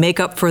 And to make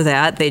up for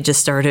that, they just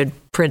started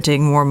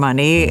printing more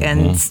money.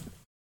 And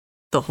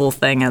the whole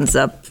thing ends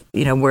up,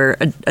 where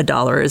a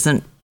dollar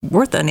isn't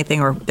worth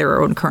anything or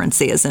their own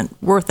currency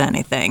isn't worth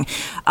anything.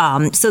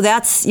 So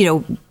that's,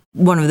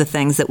 one of the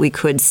things that we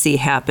could see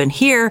happen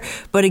here.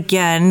 But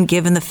again,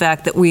 given the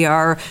fact that we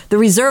are the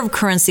reserve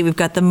currency, we've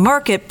got the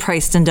market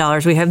priced in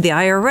dollars, we have the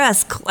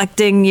IRS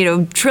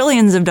collecting,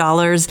 trillions of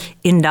dollars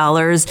in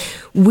dollars.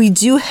 We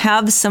do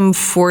have some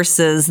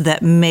forces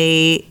that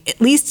may,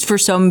 at least for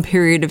some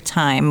period of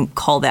time,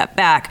 call that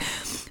back.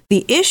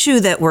 The issue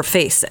that we're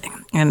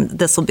facing, and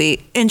this will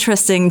be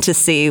interesting to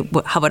see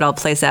how it all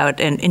plays out,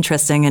 and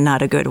interesting in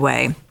not a good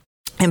way.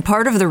 And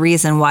part of the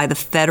reason why the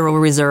Federal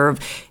Reserve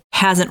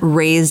hasn't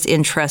raised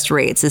interest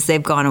rates is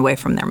they've gone away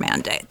from their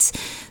mandates.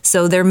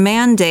 So their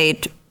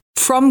mandate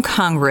from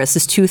Congress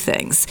is two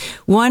things.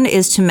 One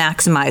is to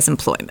maximize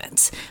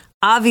employment.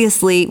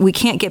 Obviously, we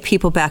can't get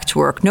people back to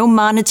work. No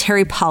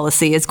monetary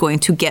policy is going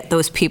to get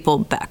those people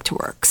back to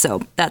work.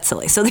 So that's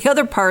silly. So the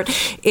other part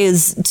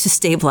is to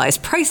stabilize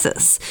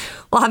prices.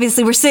 Well,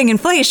 obviously, we're seeing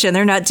inflation.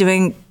 They're not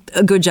doing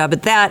a good job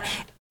at that.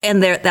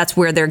 And that's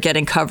where they're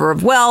getting cover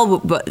of,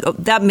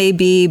 but that may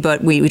be,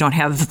 but we don't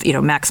have,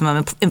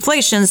 maximum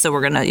inflation. So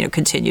we're going to,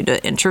 continue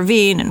to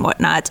intervene and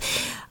whatnot.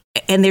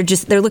 And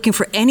they're looking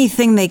for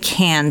anything they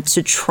can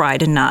to try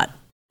to not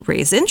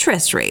raise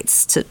interest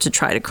rates, to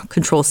try to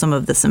control some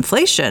of this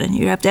inflation. And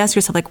you have to ask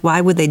yourself, why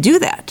would they do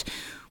that?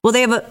 Well,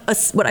 they have a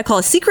what I call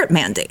a secret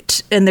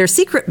mandate. And their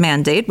secret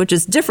mandate, which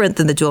is different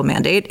than the dual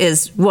mandate,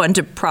 is one,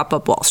 to prop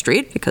up Wall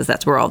Street, because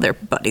that's where all their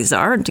buddies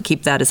are, and to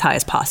keep that as high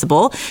as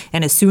possible.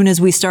 And as soon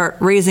as we start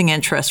raising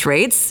interest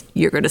rates,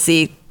 you're going to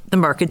see the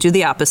market do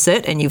the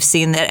opposite. And you've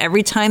seen that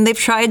every time they've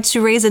tried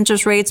to raise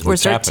interest rates or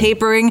start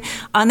tapering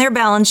on their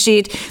balance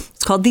sheet,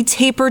 it's called the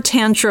taper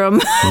tantrum.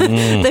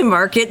 The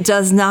market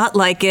does not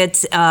like it.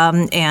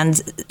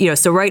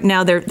 So right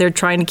now they're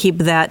trying to keep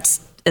that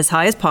as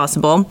high as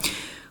possible.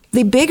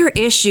 The bigger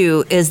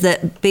issue is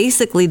that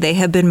basically they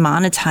have been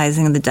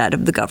monetizing the debt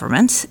of the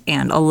government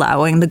and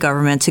allowing the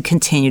government to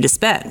continue to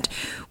spend.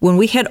 When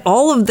we had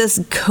all of this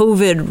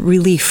COVID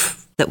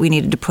relief that we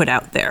needed to put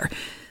out there,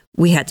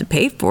 we had to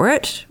pay for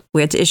it. We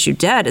had to issue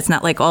debt. It's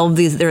not like all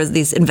of there's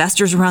these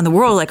investors around the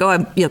world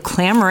I'm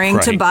clamoring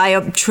to buy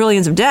up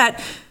trillions of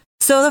debt.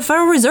 So the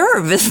Federal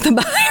Reserve is the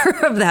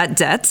buyer of that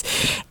debt.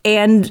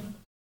 And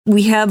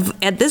we have,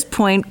 at this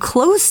point,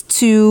 close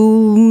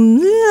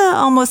to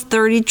almost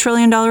 $30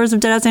 trillion of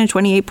debt outstanding,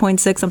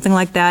 28.6, something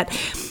like that.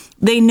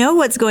 They know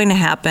what's going to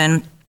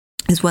happen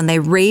is when they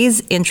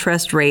raise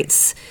interest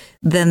rates,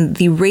 then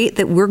the rate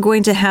that we're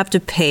going to have to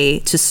pay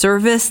to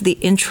service the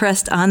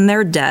interest on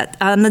their debt,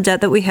 on the debt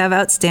that we have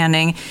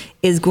outstanding,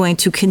 is going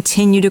to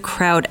continue to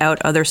crowd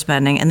out other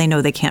spending, and they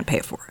know they can't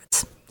pay for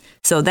it.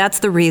 So that's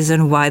the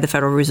reason why the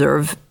Federal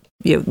Reserve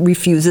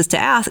refuses to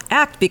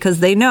act, because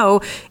they know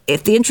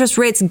if the interest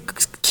rates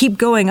keep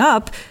going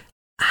up,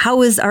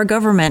 how is our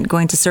government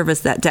going to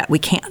service that debt? We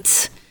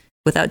can't,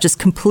 without just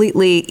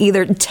completely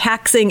either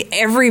taxing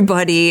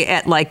everybody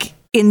at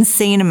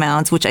insane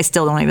amounts, which I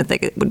still don't even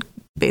think it would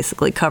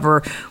basically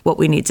cover what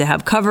we need to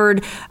have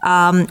covered,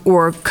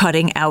 or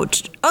cutting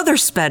out other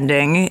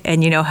spending.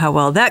 And you know how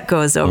well that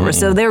goes over.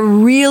 So they're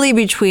really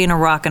between a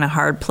rock and a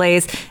hard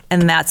place.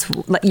 And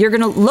you're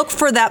going to look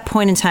for that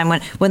point in time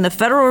when the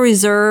Federal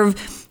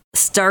Reserve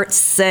starts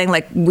saying,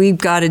 we've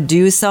got to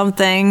do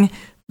something.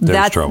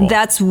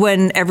 That's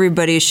when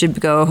everybody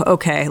should go,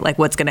 okay,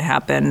 what's going to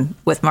happen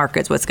with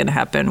markets? What's going to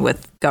happen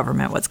with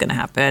government? What's going to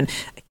happen?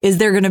 Is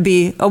there going to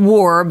be a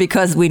war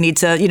because we need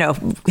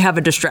to, have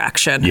a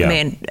distraction? Yeah. I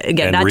mean,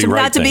 again,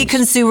 not to be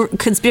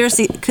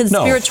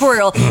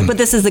conspiratorial, but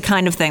this is the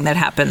kind of thing that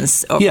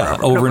happens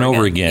over and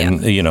over again.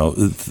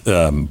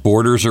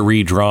 Borders are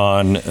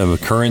redrawn,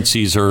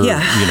 currencies are,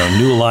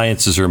 new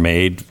alliances are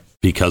made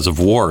because of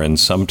war, and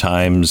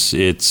sometimes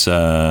it's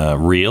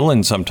real,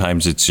 and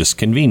sometimes it's just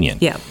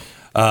convenient. Yeah.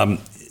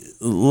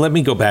 Let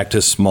me go back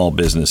to small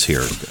business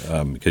here,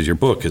 because your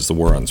book is The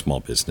War on Small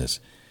Business.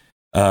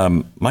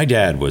 My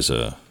dad was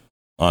a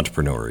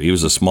entrepreneur. He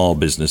was a small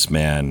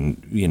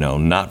businessman,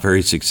 not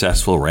very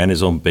successful, ran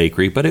his own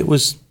bakery, but it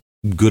was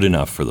good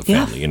enough for the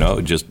family.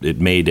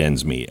 It made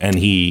ends meet, and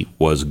he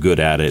was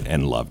good at it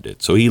and loved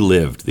it. So he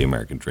lived the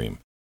American dream.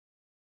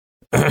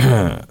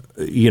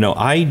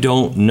 I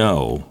don't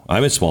know.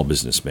 I'm a small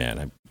businessman.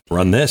 I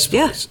run this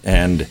place,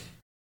 and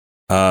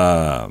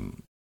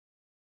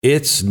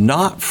it's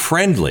not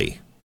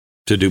friendly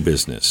to do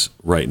business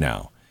right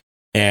now.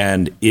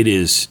 And it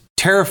is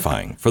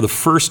terrifying. For the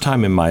first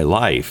time in my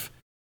life,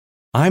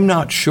 I'm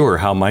not sure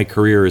how my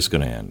career is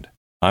going to end.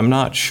 I'm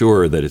not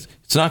sure that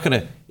it's not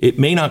going to, it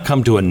may not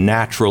come to a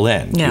natural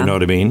end. You know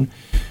what I mean?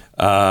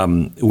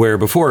 Where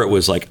before it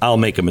was I'll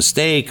make a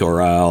mistake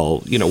or I'll,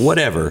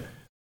 whatever.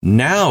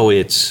 Now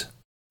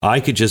I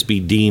could just be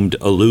deemed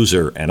a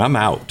loser and I'm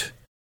out.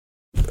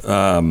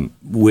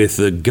 With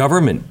the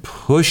government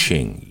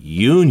pushing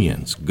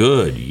unions,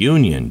 good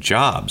union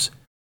jobs,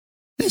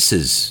 this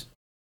is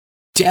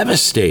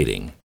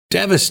devastating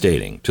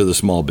to the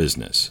small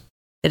business.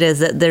 It is.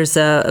 There's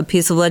a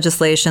piece of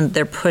legislation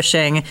they're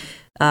pushing,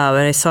 and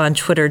I saw on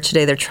Twitter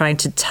today they're trying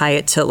to tie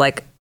it to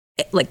like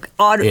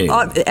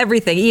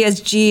everything,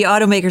 ESG,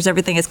 automakers,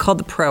 everything. Is called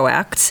the PRO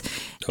Act.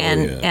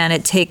 And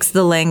it takes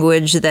the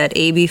language that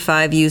AB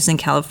 5 used in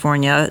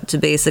California to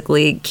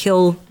basically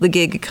kill the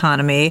gig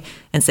economy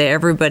and say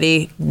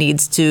everybody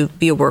needs to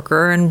be a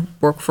worker and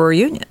work for a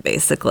union,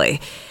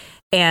 basically.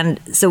 And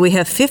so we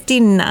have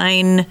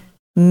 59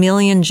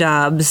 million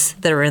jobs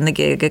that are in the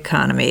gig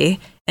economy.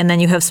 And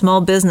then you have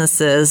small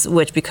businesses,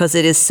 which, because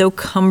it is so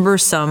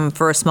cumbersome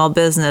for a small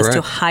business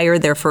to hire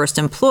their first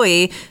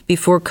employee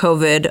before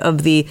COVID,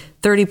 of the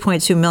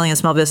 30.2 million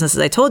small businesses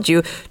I told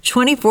you,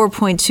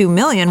 24.2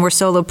 million were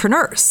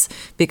solopreneurs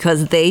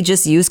because they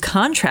just use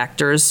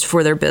contractors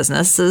for their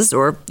businesses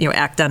or,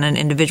 act on an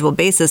individual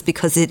basis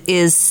because it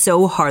is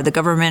so hard. The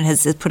government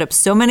has put up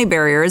so many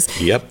barriers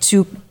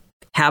to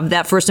have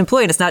that first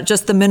employee. And it's not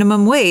just the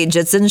minimum wage,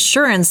 it's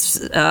insurance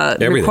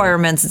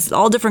requirements, it's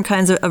all different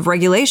kinds of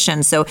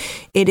regulation. So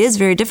it is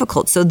very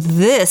difficult. So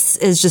this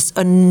is just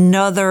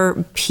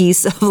another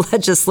piece of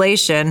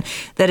legislation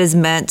that is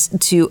meant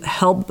to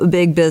help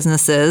big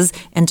businesses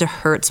and to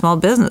hurt small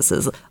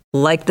businesses.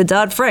 Like the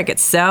Dodd-Frank. It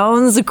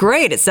sounds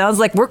great. It sounds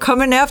like we're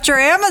coming after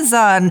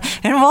Amazon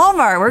and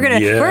Walmart. We're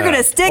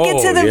gonna stick it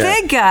to the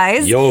big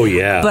guys. Oh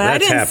yeah, but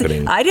that's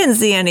happening. I didn't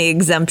see any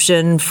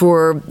exemption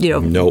for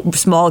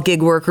small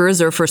gig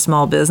workers or for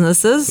small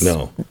businesses.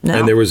 No.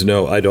 And there was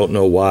no. I don't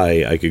know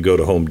why I could go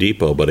to Home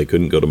Depot, but I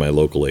couldn't go to my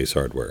local Ace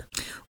Hardware.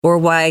 Or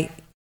why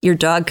your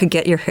dog could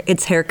get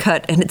its hair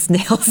cut and its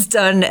nails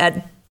done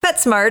at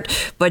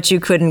PetSmart, but you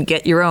couldn't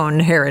get your own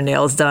hair and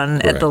nails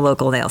done at the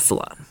local nail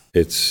salon.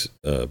 It's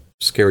a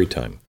scary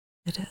time.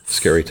 It is.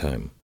 Scary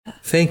time.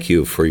 Thank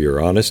you for your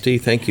honesty.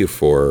 Thank you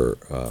for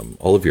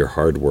all of your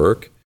hard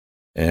work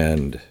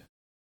and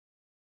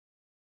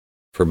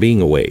for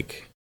being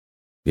awake.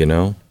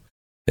 I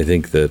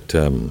think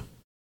that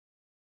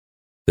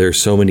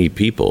there's so many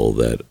people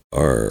that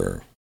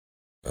are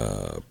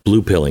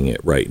blue pilling it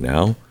right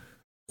now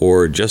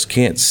or just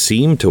can't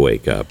seem to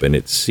wake up. And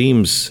it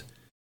seems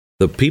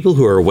the people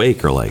who are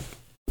awake are like,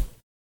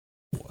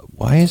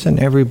 why isn't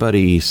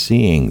everybody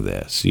seeing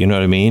this? You know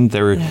what I mean?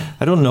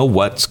 I don't know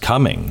what's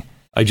coming.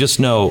 I just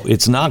know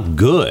it's not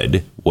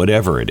good,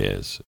 whatever it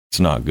is. It's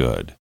not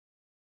good.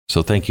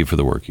 So thank you for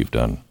the work you've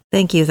done.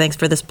 Thank you. Thanks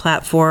for this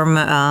platform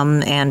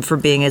and for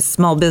being a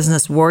small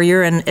business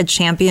warrior and a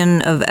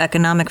champion of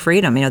economic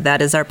freedom.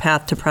 That is our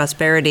path to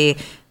prosperity.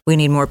 We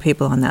need more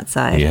people on that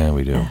side. Yeah,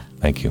 we do. Yeah.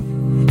 Thank you.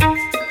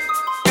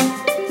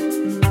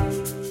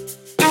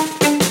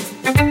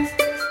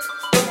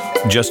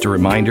 Just a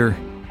reminder,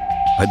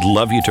 I'd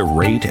love you to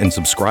rate and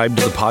subscribe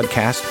to the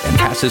podcast and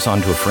pass this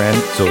on to a friend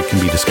so it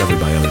can be discovered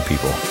by other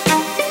people.